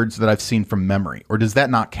the birds that I've seen from memory? Or does that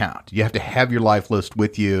not count? You have to have your life list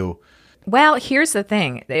with you. Well, here's the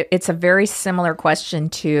thing. It's a very similar question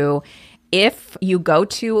to if you go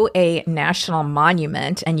to a national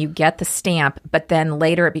monument and you get the stamp, but then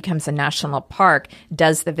later it becomes a national park,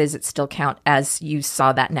 does the visit still count as you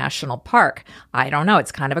saw that national park? I don't know.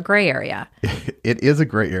 It's kind of a gray area. It is a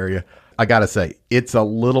gray area. I got to say, it's a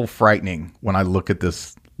little frightening when I look at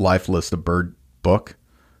this life list of bird book,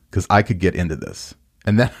 because I could get into this.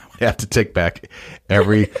 And then I would have to take back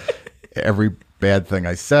every bad thing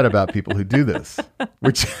I said about people who do this,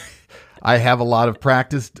 which I have a lot of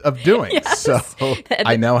practice of doing. Yes. So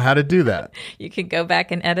I know how to do that. You can go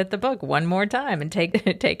back and edit the book one more time and take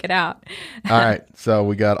it out. All right. So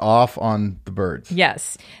we got off on the birds.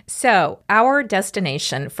 Yes. So our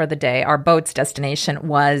destination for the day, our boat's destination,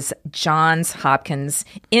 was Johns Hopkins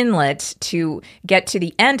Inlet to get to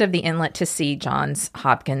the end of the inlet to see Johns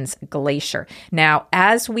Hopkins Glacier. Now,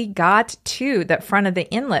 as we got to the front of the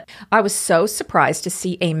inlet, I was so surprised to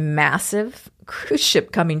see a massive cruise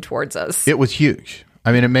ship coming towards us. It was huge.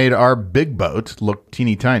 I mean, it made our big boat look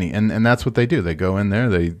teeny tiny. And that's what they do. They go in there,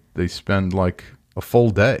 they spend like a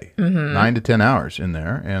full day, 9 to 10 hours in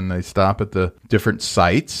there, and they stop at the different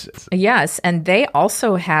sites. Yes, and they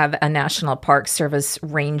also have a National Park Service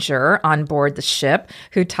ranger on board the ship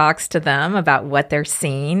who talks to them about what they're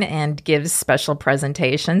seeing and gives special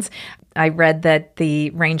presentations. I read that the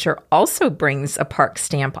ranger also brings a park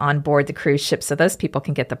stamp on board the cruise ship, so those people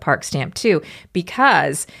can get the park stamp too,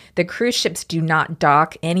 because the cruise ships do not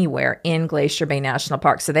dock anywhere in Glacier Bay National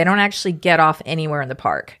Park, so they don't actually get off anywhere in the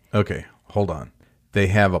park. Okay, hold on. They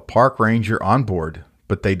have a park ranger on board,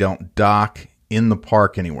 but they don't dock in the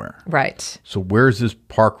park anywhere. Right. So where's this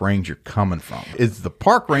park ranger coming from? Is the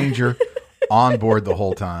park ranger on board the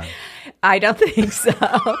whole time? I don't think so.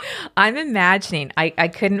 I'm imagining, I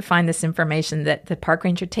couldn't find this information, that the park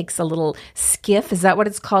ranger takes a little skiff. Is that what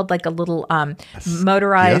it's called? Like a little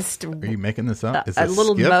motorized... Are you making this up? A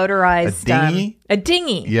little skiff? Motorized... A dinghy? A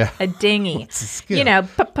dinghy. Yeah. A dinghy. What's a skiff? You know,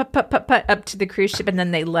 put up to the cruise ship, and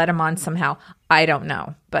then they let them on somehow. I don't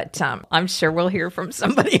know, but I'm sure we'll hear from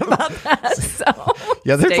somebody about that. So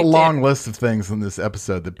yeah, there's a long list of things in this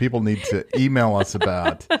episode that people need to email us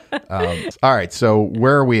about. All right, so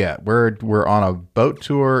where are we at? We're on a boat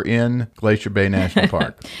tour in Glacier Bay National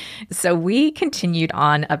Park. So we continued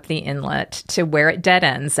on up the inlet to where it dead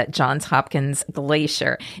ends at Johns Hopkins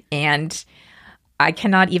Glacier, and I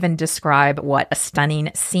cannot even describe what a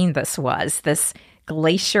stunning scene this was. This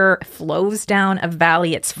glacier flows down a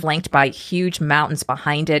valley. It's flanked by huge mountains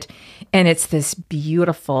behind it. And it's this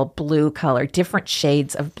beautiful blue color, different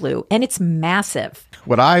shades of blue. And it's massive.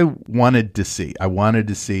 What I wanted to see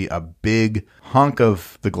a big hunk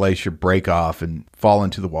of the glacier break off and fall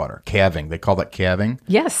into the water. Calving. They call that calving.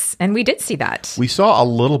 Yes, and we did see that. We saw a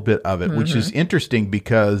little bit of it, which is interesting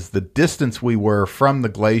because the distance we were from the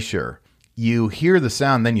glacier, you hear the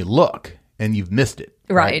sound, then you look, and you've missed it.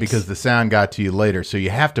 Right. Because the sound got to you later, so you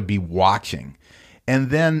have to be watching. And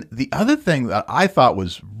then the other thing that I thought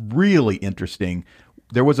was really interesting,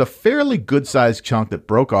 there was a fairly good-sized chunk that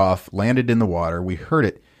broke off, landed in the water. We heard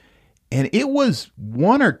it. And it was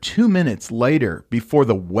 1 or 2 minutes later before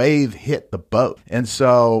the wave hit the boat. And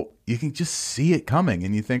so you can just see it coming.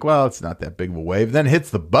 And you think, well, it's not that big of a wave. Then it hits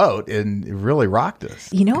the boat and it really rocked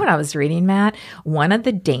us. You know what I was reading, Matt? One of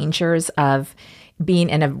the dangers of being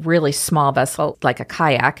in a really small vessel like a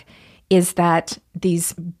kayak is that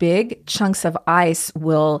these big chunks of ice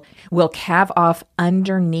will calve off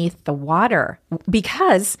underneath the water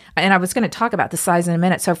because, and I was going to talk about the size in a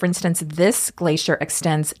minute. So for instance, this glacier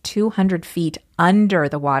extends 200 feet under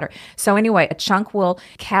the water. So anyway, a chunk will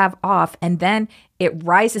calve off and then it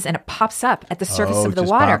rises and it pops up at the surface of the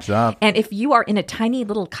water. Pops up. And if you are in a tiny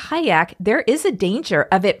little kayak, there is a danger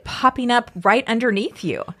of it popping up right underneath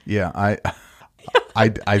you. Yeah,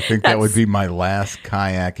 I think that would be my last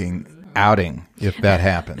kayaking outing if that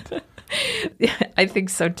happened. I think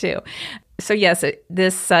so too. So yes,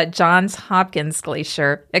 this Johns Hopkins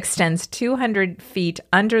Glacier extends 200 feet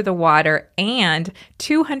under the water and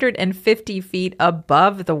 250 feet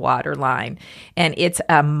above the water line. And it's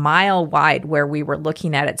a mile wide where we were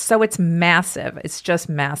looking at it. So it's massive. It's just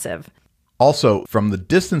massive. Also, from the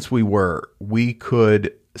distance we were, we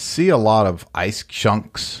could see a lot of ice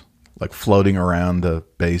chunks like floating around the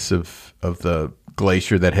base of the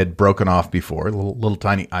glacier that had broken off before, little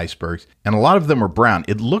tiny icebergs, and a lot of them were brown.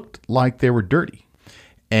 It looked like they were dirty.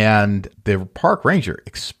 And the park ranger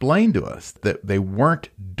explained to us that they weren't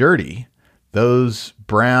dirty. Those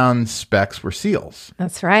brown specks were seals.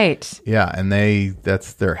 That's right. Yeah, and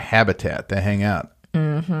that's their habitat. They hang out.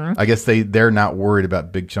 Mm-hmm. I guess they're not worried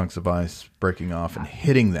about big chunks of ice breaking off and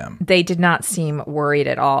hitting them. They did not seem worried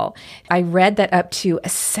at all. I read that up to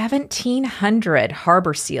 1,700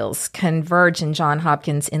 harbor seals converge in Johns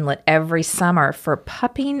Hopkins Inlet every summer for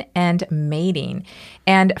pupping and mating.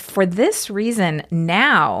 And for this reason,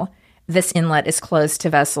 now this inlet is closed to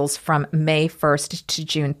vessels from May 1st to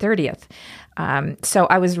June 30th. So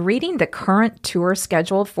I was reading the current tour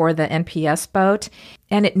schedule for the NPS boat,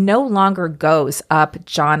 and it no longer goes up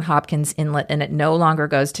Johns Hopkins Inlet and it no longer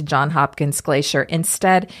goes to Johns Hopkins Glacier.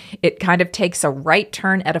 Instead, it kind of takes a right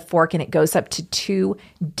turn at a fork and it goes up to 2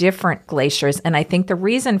 different glaciers. And I think the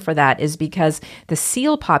reason for that is because the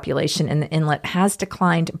seal population in the inlet has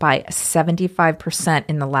declined by 75%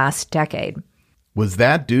 in the last decade. Was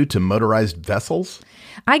that due to motorized vessels?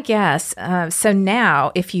 I guess. So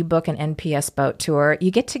now, if you book an NPS boat tour,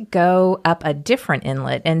 you get to go up a different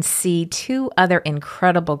inlet and see 2 other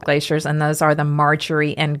incredible glaciers, and those are the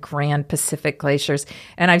Marjorie and Grand Pacific glaciers.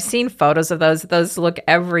 And I've seen photos of those. Those look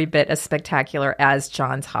every bit as spectacular as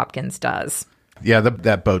Johns Hopkins does. Yeah,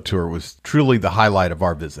 that boat tour was truly the highlight of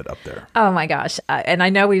our visit up there. Oh my gosh. And I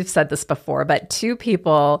know we've said this before, but 2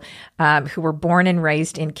 people who were born and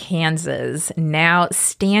raised in Kansas now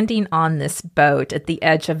standing on this boat at the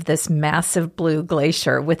edge of this massive blue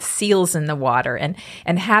glacier with seals in the water and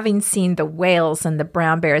having seen the whales and the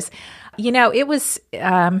brown bears. You know, it was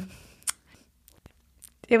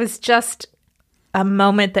just a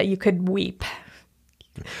moment that you could weep.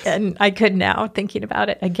 And I could now, thinking about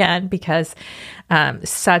it again, because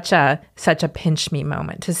such a pinch me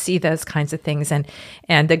moment to see those kinds of things.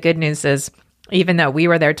 And the good news is, even though we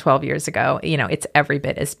were there 12 years ago, you know, it's every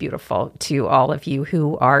bit as beautiful to all of you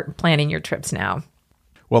who are planning your trips now.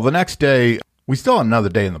 Well, the next day, we still had another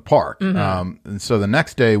day in the park. Mm-hmm. And so the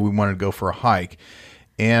next day we wanted to go for a hike.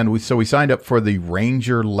 And we signed up for the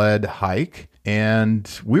ranger-led hike. And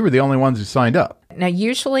we were the only ones who signed up. Now,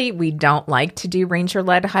 usually we don't like to do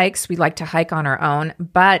ranger-led hikes. We like to hike on our own,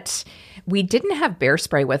 but we didn't have bear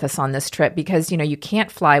spray with us on this trip because, you know, you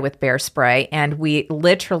can't fly with bear spray. And we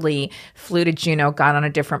literally flew to Juneau, got on a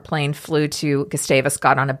different plane, flew to Gustavus,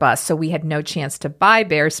 got on a bus. So we had no chance to buy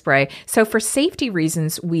bear spray. So for safety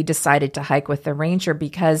reasons, we decided to hike with the ranger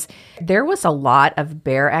because there was a lot of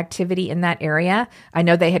bear activity in that area. I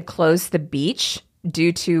know they had closed the beach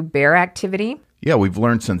due to bear activity. Yeah, we've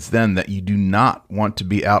learned since then that you do not want to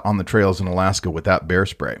be out on the trails in Alaska without bear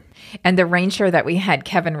spray. And the ranger that we had,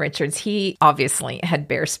 Kevin Richards, he obviously had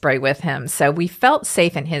bear spray with him. So we felt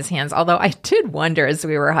safe in his hands. Although I did wonder as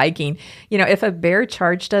we were hiking, if a bear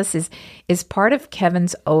charged us, is part of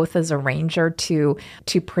Kevin's oath as a ranger to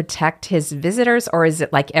protect his visitors, or is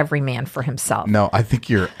it like every man for himself? No, I think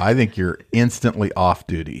you're instantly off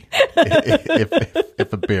duty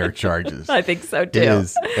if a bear charges. I think so too. It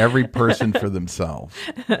is every person for themselves.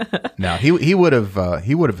 Now he would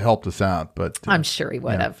have helped us out, but I'm sure he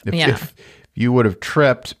would have. If you would have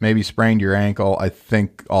tripped, maybe sprained your ankle, I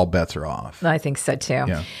think all bets are off. I think so too.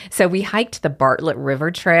 Yeah. So we hiked the Bartlett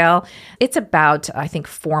River Trail. It's about, I think,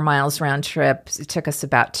 4 miles round trip. It took us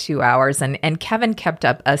about 2 hours. And Kevin kept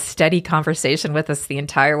up a steady conversation with us the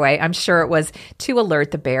entire way. I'm sure it was to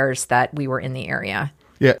alert the bears that we were in the area.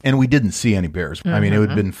 Yeah, and we didn't see any bears. Mm-hmm. I mean, it would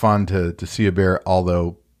have been fun to see a bear,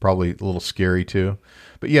 although probably a little scary too.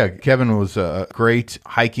 But yeah, Kevin was a great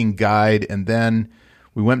hiking guide. And then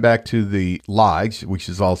we went back to the lodge, which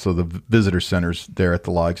is also the visitor centers there at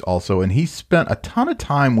the lodge also. And he spent a ton of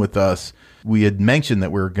time with us. We had mentioned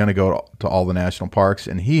that we were going to go to all the national parks,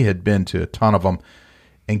 and he had been to a ton of them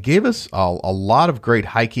and gave us a lot of great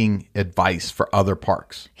hiking advice for other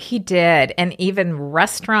parks. He did, and even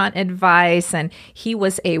restaurant advice, and he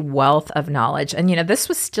was a wealth of knowledge. And, this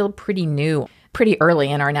was still pretty new. Pretty early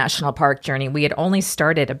in our national park journey. We had only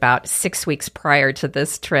started about 6 weeks prior to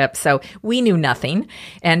this trip, so we knew nothing.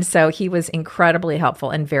 And so he was incredibly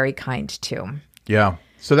helpful and very kind too. Yeah.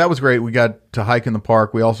 So that was great. We got to hike in the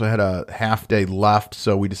park. We also had a half day left,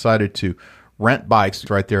 so we decided to rent bikes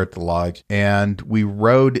right there at the lodge. And we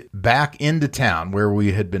rode back into town where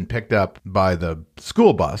we had been picked up by the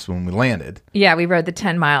school bus when we landed. Yeah, we rode the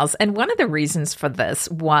 10 miles. And one of the reasons for this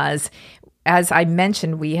was, as I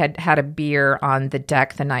mentioned, we had had a beer on the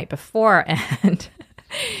deck the night before, and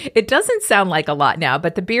it doesn't sound like a lot now,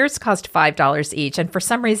 but the beers cost $5 each. And for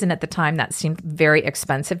some reason at the time, that seemed very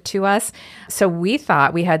expensive to us. So we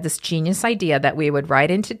thought we had this genius idea that we would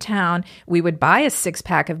ride into town, we would buy a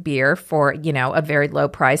 6-pack of beer for, a very low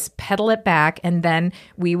price, pedal it back, and then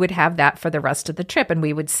we would have that for the rest of the trip, and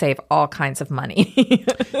we would save all kinds of money.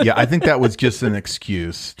 Yeah, I think that was just an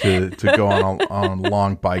excuse to go on a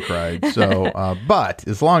long bike ride. So, but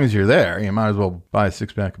as long as you're there, you might as well buy a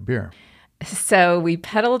 6-pack of beer. So we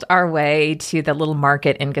pedaled our way to the little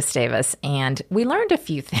market in Gustavus, and we learned a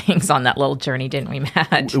few things on that little journey, didn't we,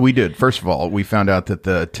 Matt? We did. First of all, we found out that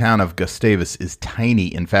the town of Gustavus is tiny.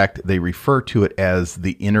 In fact, they refer to it as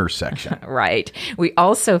the intersection. Right. We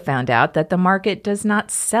also found out that the market does not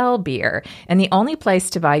sell beer, and the only place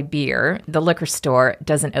to buy beer, the liquor store,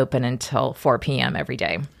 doesn't open until 4 p.m. every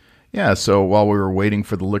day. Yeah, so while we were waiting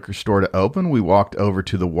for the liquor store to open, we walked over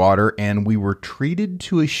to the water and we were treated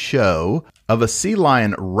to a show of a sea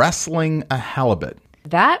lion wrestling a halibut.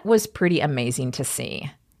 That was pretty amazing to see.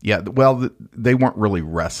 Yeah, well, they weren't really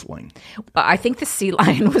wrestling. I think the sea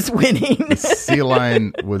lion was winning. The sea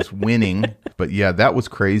lion was winning, but yeah, that was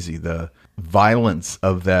crazy. The violence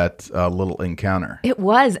of that little encounter. It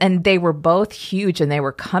was, and they were both huge, and they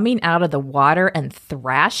were coming out of the water and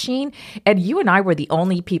thrashing, and you and I were the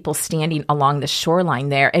only people standing along the shoreline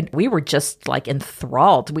there, and we were just like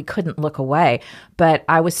enthralled. We couldn't look away, but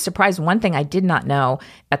I was surprised. One thing I did not know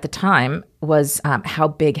at the time was how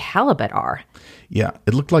big halibut are. Yeah,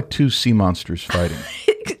 it looked like two sea monsters fighting.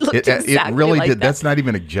 It really like did. that. That's not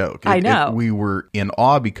even a joke. I know. We were in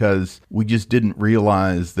awe because we just didn't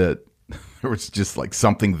realize that there was just like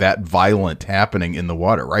something that violent happening in the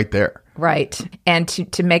water right there. Right. And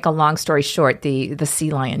to make a long story short, the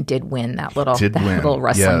sea lion did win that little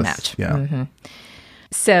wrestling match. Yeah. Mm-hmm.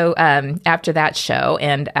 So after that show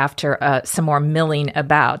and after some more milling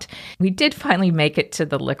about, we did finally make it to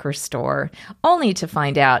the liquor store, only to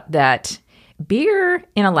find out that beer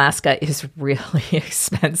in Alaska is really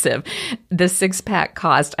expensive. The 6-pack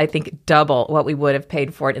cost, I think, double what we would have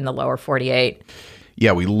paid for it in the lower 48.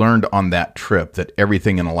 Yeah, we learned on that trip that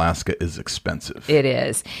everything in Alaska is expensive. It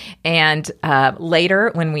is. And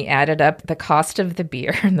later, when we added up the cost of the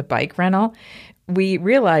beer and the bike rental, we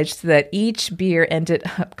realized that each beer ended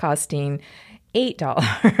up costing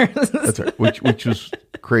 $8. That's right, which was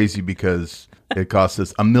crazy because it cost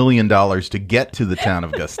us $1 million to get to the town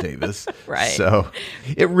of Gustavus. Right. So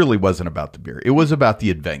it really wasn't about the beer. It was about the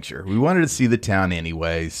adventure. We wanted to see the town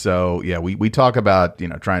anyway. So yeah, we talk about,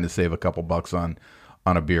 trying to save a couple bucks on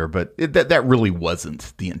a beer, but that really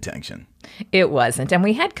wasn't the intention. It wasn't. And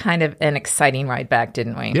we had kind of an exciting ride back,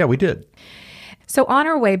 didn't we? Yeah, we did. So on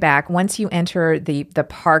our way back, once you enter the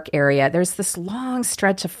park area, there's this long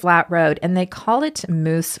stretch of flat road, and they call it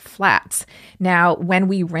Moose Flats. Now, when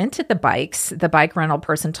we rented the bikes, the bike rental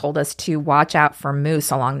person told us to watch out for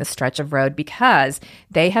moose along the stretch of road because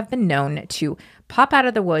they have been known to pop out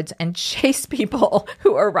of the woods and chase people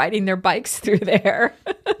who are riding their bikes through there.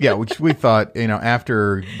 Yeah, which we thought,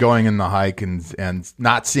 after going in the hike and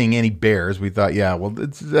not seeing any bears, we thought, yeah, well,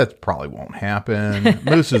 that probably won't happen.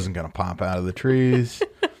 Moose isn't going to pop out of the trees.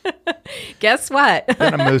 Guess what?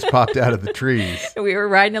 Then a moose popped out of the trees. We were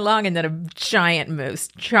riding along, and then a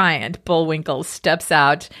giant bullwinkle steps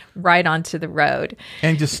out right onto the road.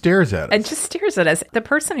 And just stares at us. The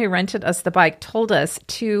person who rented us the bike told us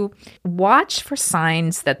to watch for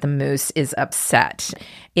signs that the moose is upset.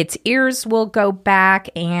 Its ears will go back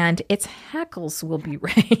and its hackles will be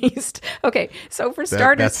raised. Okay, so for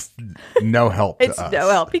starters... That's no help to us. It's no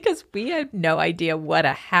help because we have no idea what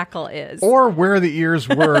a hackle is. Or where the ears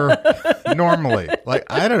were normally. Like,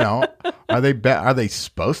 I don't know. Are they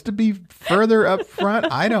supposed to be further up front?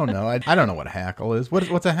 I don't know. I don't know what a hackle is.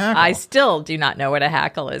 What's a hackle? I still do not know what a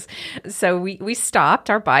hackle is. So we stopped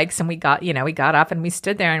our bikes and we got off and we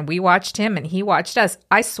stood there and we watched him and he watched us.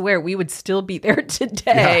 I swear we would still be there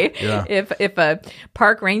today if a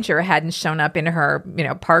park ranger hadn't shown up in her,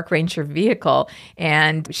 park ranger vehicle,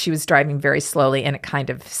 and she was driving very slowly, and it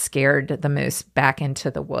kind of scared the moose back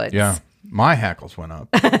into the woods. Yeah. My hackles went up.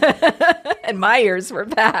 And my ears were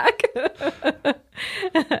back.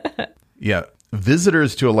 Yeah.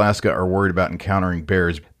 Visitors to Alaska are worried about encountering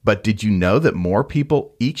bears. But did you know that more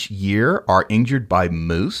people each year are injured by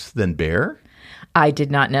moose than bear? I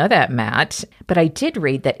did not know that, Matt. But I did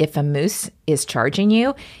read that if a moose is charging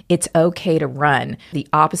you, it's okay to run, the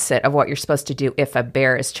opposite of what you're supposed to do if a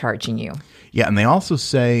bear is charging you. Yeah. And they also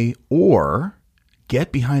say, or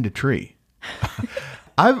get behind a tree.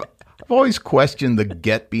 I've always questioned the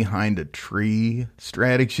get behind a tree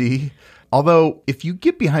strategy. Although, if you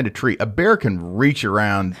get behind a tree, a bear can reach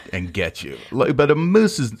around and get you. But a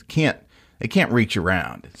moose can't reach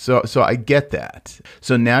around. So I get that.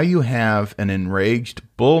 So now you have an enraged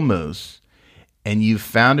bull moose, and you've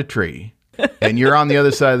found a tree, and you're on the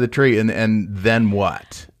other side of the tree, and then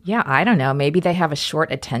what? Yeah, I don't know. Maybe they have a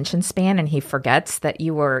short attention span and he forgets that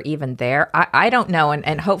you were even there. I don't know.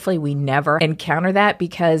 And hopefully we never encounter that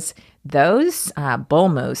because those bull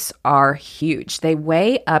moose are huge. They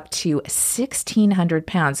weigh up to 1,600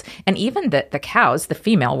 pounds. And even the cows, the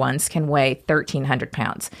female ones, can weigh 1,300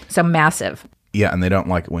 pounds. So massive. Yeah, and they don't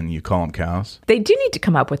like it when you call them cows. They do need to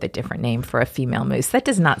come up with a different name for a female moose. That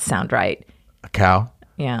does not sound right. A cow?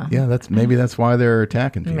 Yeah. Yeah, maybe that's why they're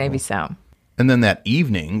attacking people. Maybe so. And then that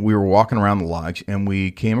evening, we were walking around the lodge and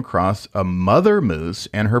we came across a mother moose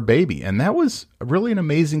and her baby. And that was really an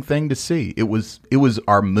amazing thing to see. It was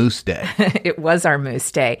our moose day. It was our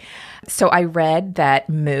moose day. So I read that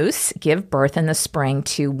moose give birth in the spring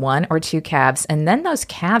to 1 or 2 calves, and then those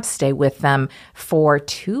calves stay with them for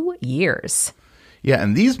 2 years. Yeah,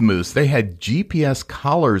 and these moose, they had GPS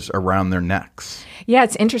collars around their necks. Yeah,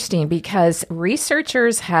 it's interesting because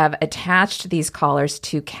researchers have attached these collars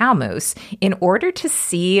to cow moose in order to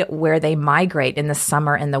see where they migrate in the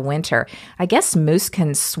summer and the winter. I guess moose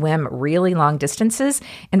can swim really long distances,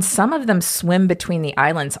 and some of them swim between the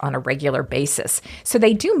islands on a regular basis. So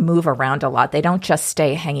they do move around a lot. They don't just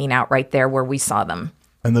stay hanging out right there where we saw them.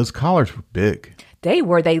 And those collars were big. They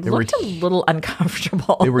looked a little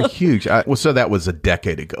uncomfortable. They were huge. So that was a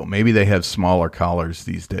decade ago. Maybe they have smaller collars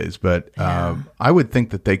these days, but I would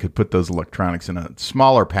think that they could put those electronics in a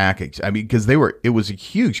smaller package. I mean, because it was a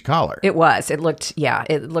huge collar. It was. It looked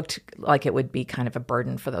like it would be kind of a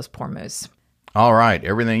burden for those poor moose. All right.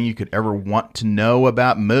 Everything you could ever want to know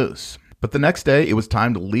about moose. But the next day, it was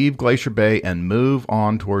time to leave Glacier Bay and move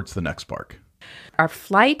on towards the next park. Our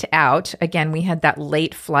flight out, again, we had that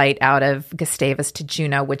late flight out of Gustavus to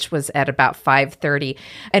Juneau, which was at about 5:30.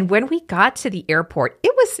 And when we got to the airport,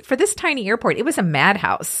 for this tiny airport, it was a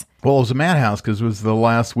madhouse. Well, it was a madhouse because it was the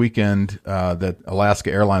last weekend that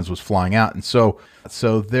Alaska Airlines was flying out. And so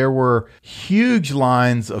there were huge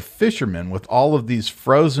lines of fishermen with all of these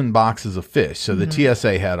frozen boxes of fish. So the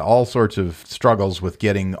TSA had all sorts of struggles with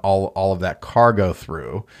getting all of that cargo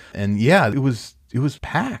through. And yeah, it was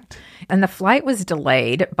packed. And the flight was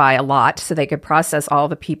delayed by a lot so they could process all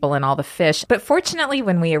the people and all the fish. But fortunately,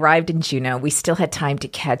 when we arrived in Juneau, we still had time to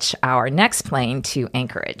catch our next plane to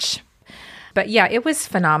Anchorage. But yeah, it was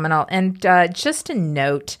phenomenal. And just a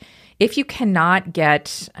note, if you cannot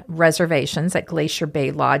get reservations at Glacier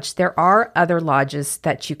Bay Lodge, there are other lodges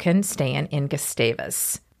that you can stay in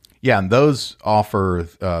Gustavus. Yeah, and those offer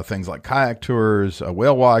things like kayak tours,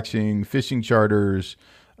 whale watching, fishing charters,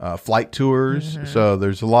 flight tours. So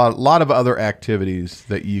there's a lot of other activities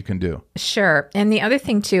that you can do. Sure. And the other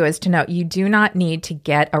thing, too, is to note you do not need to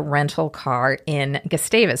get a rental car in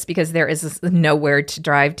Gustavus because there is nowhere to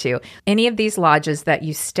drive to. Any of these lodges that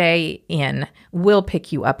you stay in will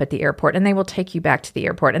pick you up at the airport and they will take you back to the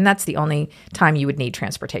airport. And that's the only time you would need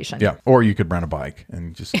transportation. Yeah. Or you could rent a bike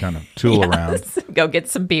and just kind of tool around. Go get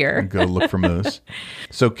some beer. And go look for moose.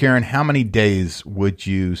 So, Karen, how many days would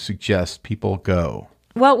you suggest people go?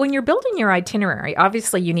 Well, when you're building your itinerary,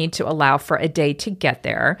 obviously you need to allow for a day to get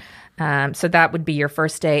there. So that would be your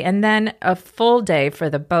first day, and then a full day for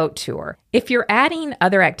the boat tour. If you're adding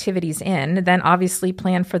other activities in, then obviously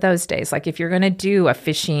plan for those days. Like if you're going to do a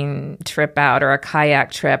fishing trip out or a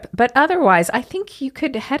kayak trip. But otherwise, I think you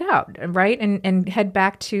could head out, right? And head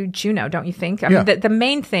back to Juneau, don't you think? I mean, the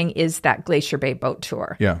main thing is that Glacier Bay boat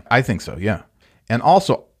tour. Yeah, I think so, yeah. And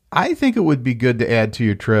also, I think it would be good to add to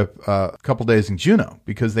your trip a couple days in Juneau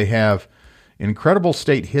because they have incredible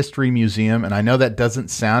state history museum. And I know that doesn't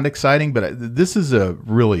sound exciting, but this is a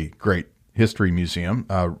really great history museum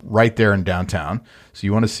right there in downtown. So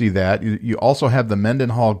you want to see that. You also have the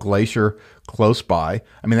Mendenhall Glacier close by.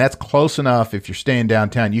 I mean, that's close enough. If you're staying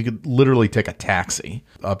downtown, you could literally take a taxi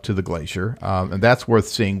up to the glacier. And that's worth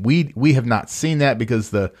seeing. We have not seen that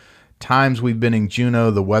because the times we've been in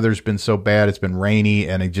Juneau, the weather's been so bad, it's been rainy,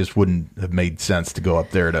 and it just wouldn't have made sense to go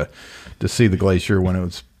up there to see the glacier when it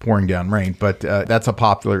was pouring down rain. But that's a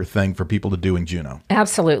popular thing for people to do in Juneau.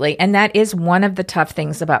 Absolutely. And that is one of the tough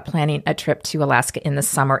things about planning a trip to Alaska in the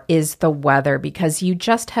summer is the weather, because you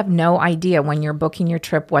just have no idea when you're booking your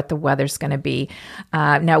trip what the weather's going to be.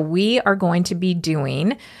 Now, we are going to be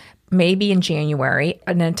doing, maybe in January,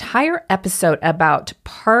 an entire episode about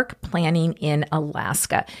park planning in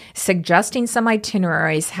Alaska, suggesting some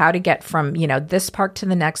itineraries, how to get from, this park to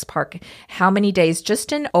the next park, how many days,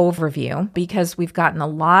 just an overview, because we've gotten a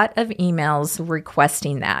lot of emails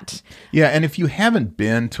requesting that. Yeah, and if you haven't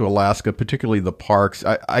been to Alaska, particularly the parks,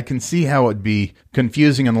 I can see how it'd be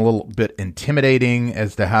confusing and a little bit intimidating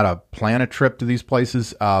as to how to plan a trip to these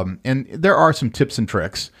places. And there are some tips and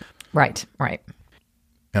tricks. Right.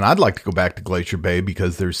 And I'd like to go back to Glacier Bay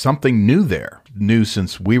because there's something new there. New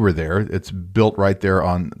since we were there. It's built right there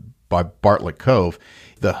by Bartlett Cove,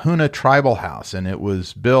 the Hoona Tribal House, and it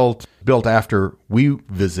was built after we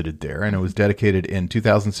visited there, and it was dedicated in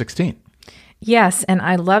 2016. Yes, and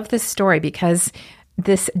I love this story because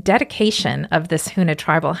this dedication of this Hoona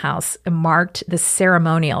Tribal House marked the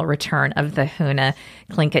ceremonial return of the Hoona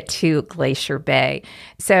Tlingit to Glacier Bay.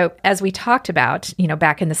 So as we talked about,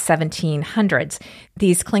 back in the 1700s,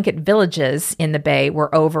 these Tlingit villages in the bay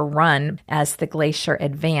were overrun as the glacier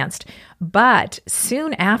advanced. But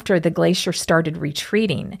soon after the glacier started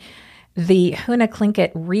retreating, the Hoona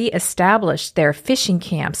Tlingit reestablished their fishing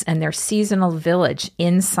camps and their seasonal village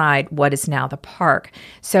inside what is now the park.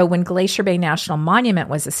 So when Glacier Bay National Monument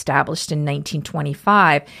was established in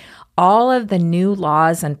 1925, all of the new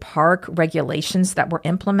laws and park regulations that were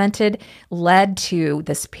implemented led to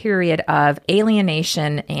this period of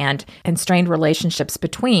alienation and strained relationships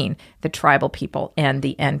between the tribal people and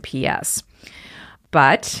the NPS.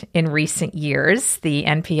 But in recent years, the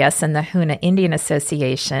NPS and the Hoona Indian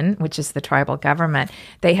Association, which is the tribal government,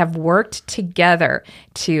 they have worked together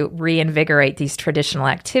to reinvigorate these traditional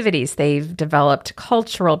activities. They've developed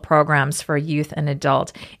cultural programs for youth and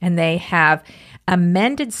adult, and they have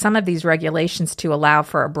amended some of these regulations to allow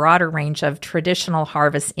for a broader range of traditional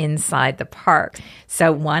harvests inside the park.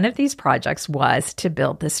 So one of these projects was to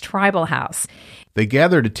build this tribal house. They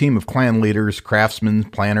gathered a team of clan leaders, craftsmen,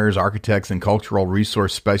 planners, architects, and cultural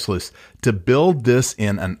resource specialists to build this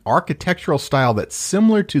in an architectural style that's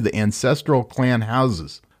similar to the ancestral clan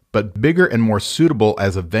houses, but bigger and more suitable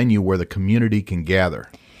as a venue where the community can gather.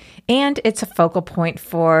 And it's a focal point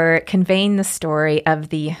for conveying the story of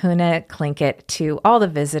the Hoona Tlingit to all the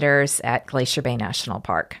visitors at Glacier Bay National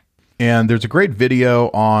Park. And there's a great video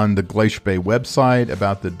on the Glacier Bay website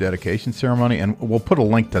about the dedication ceremony, and we'll put a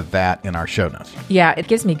link to that in our show notes. Yeah, it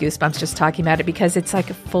gives me goosebumps just talking about it because it's like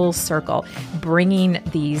a full circle, bringing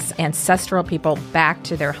these ancestral people back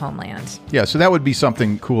to their homeland. Yeah, so that would be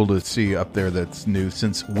something cool to see up there that's new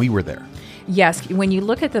since we were there. Yes, when you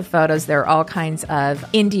look at the photos, there are all kinds of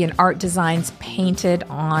Indian art designs painted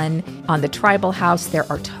on the tribal house.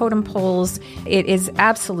 There are totem poles. It is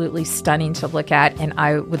absolutely stunning to look at, and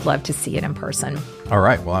I would love to see it in person. All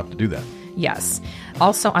right, we'll have to do that. Yes.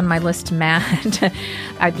 Also on my list, Matt,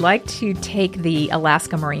 I'd like to take the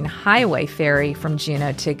Alaska Marine Highway ferry from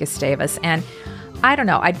Juneau to Gustavus. And I don't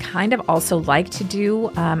know, I'd kind of also like to do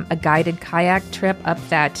a guided kayak trip up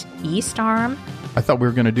that east arm. I thought we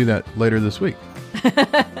were going to do that later this week.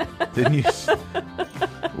 Didn't you?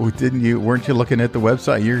 Weren't you looking at the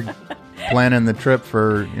website? You're planning the trip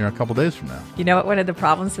for a couple days from now. You know what one of the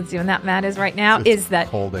problems with doing that, Matt, is right now is that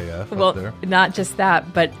cold AF well, up there. Not just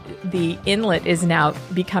that, but the inlet is now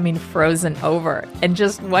becoming frozen over. And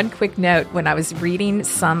just one quick note, when I was reading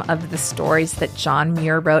some of the stories that John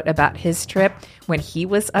Muir wrote about his trip when he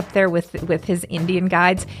was up there with his Indian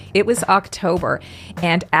guides, it was October.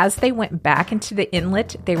 And as they went back into the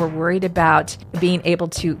inlet, they were worried about being able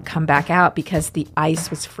to come back out because the ice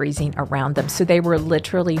was freezing around them. So they were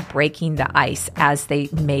literally breaking the ice as they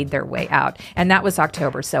made their way out. And that was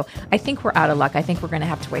October. So I think we're out of luck. I think we're going to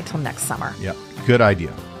have to wait till next summer. Yep. Good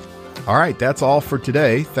idea. All right. That's all for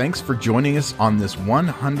today. Thanks for joining us on this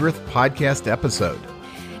 100th podcast episode.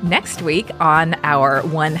 Next week on our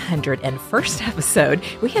 101st episode,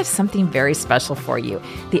 we have something very special for you.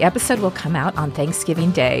 The episode will come out on Thanksgiving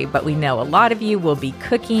Day, but we know a lot of you will be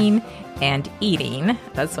cooking and eating.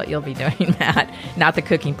 That's what you'll be doing, Matt. Not the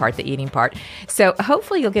cooking part, the eating part. So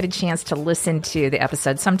hopefully you'll get a chance to listen to the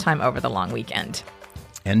episode sometime over the long weekend.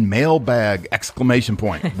 And mailbag, !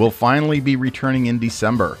 We'll finally be returning in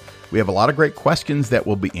December. We have a lot of great questions that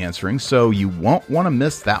we'll be answering, so you won't want to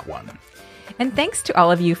miss that one. And thanks to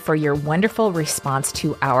all of you for your wonderful response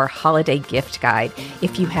to our holiday gift guide.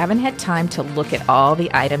 If you haven't had time to look at all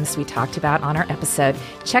the items we talked about on our episode,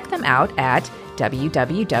 check them out at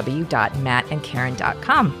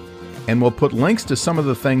www.mattandkaren.com. And we'll put links to some of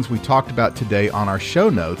the things we talked about today on our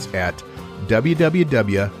show notes at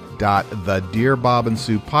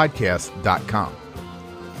www.thedearbobandsuepodcast.com.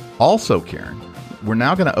 Also, Karen, we're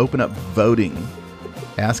now going to open up voting,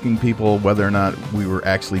 asking people whether or not we were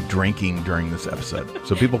actually drinking during this episode.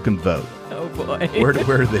 So people can vote. Oh, boy. Where do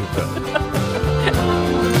they vote?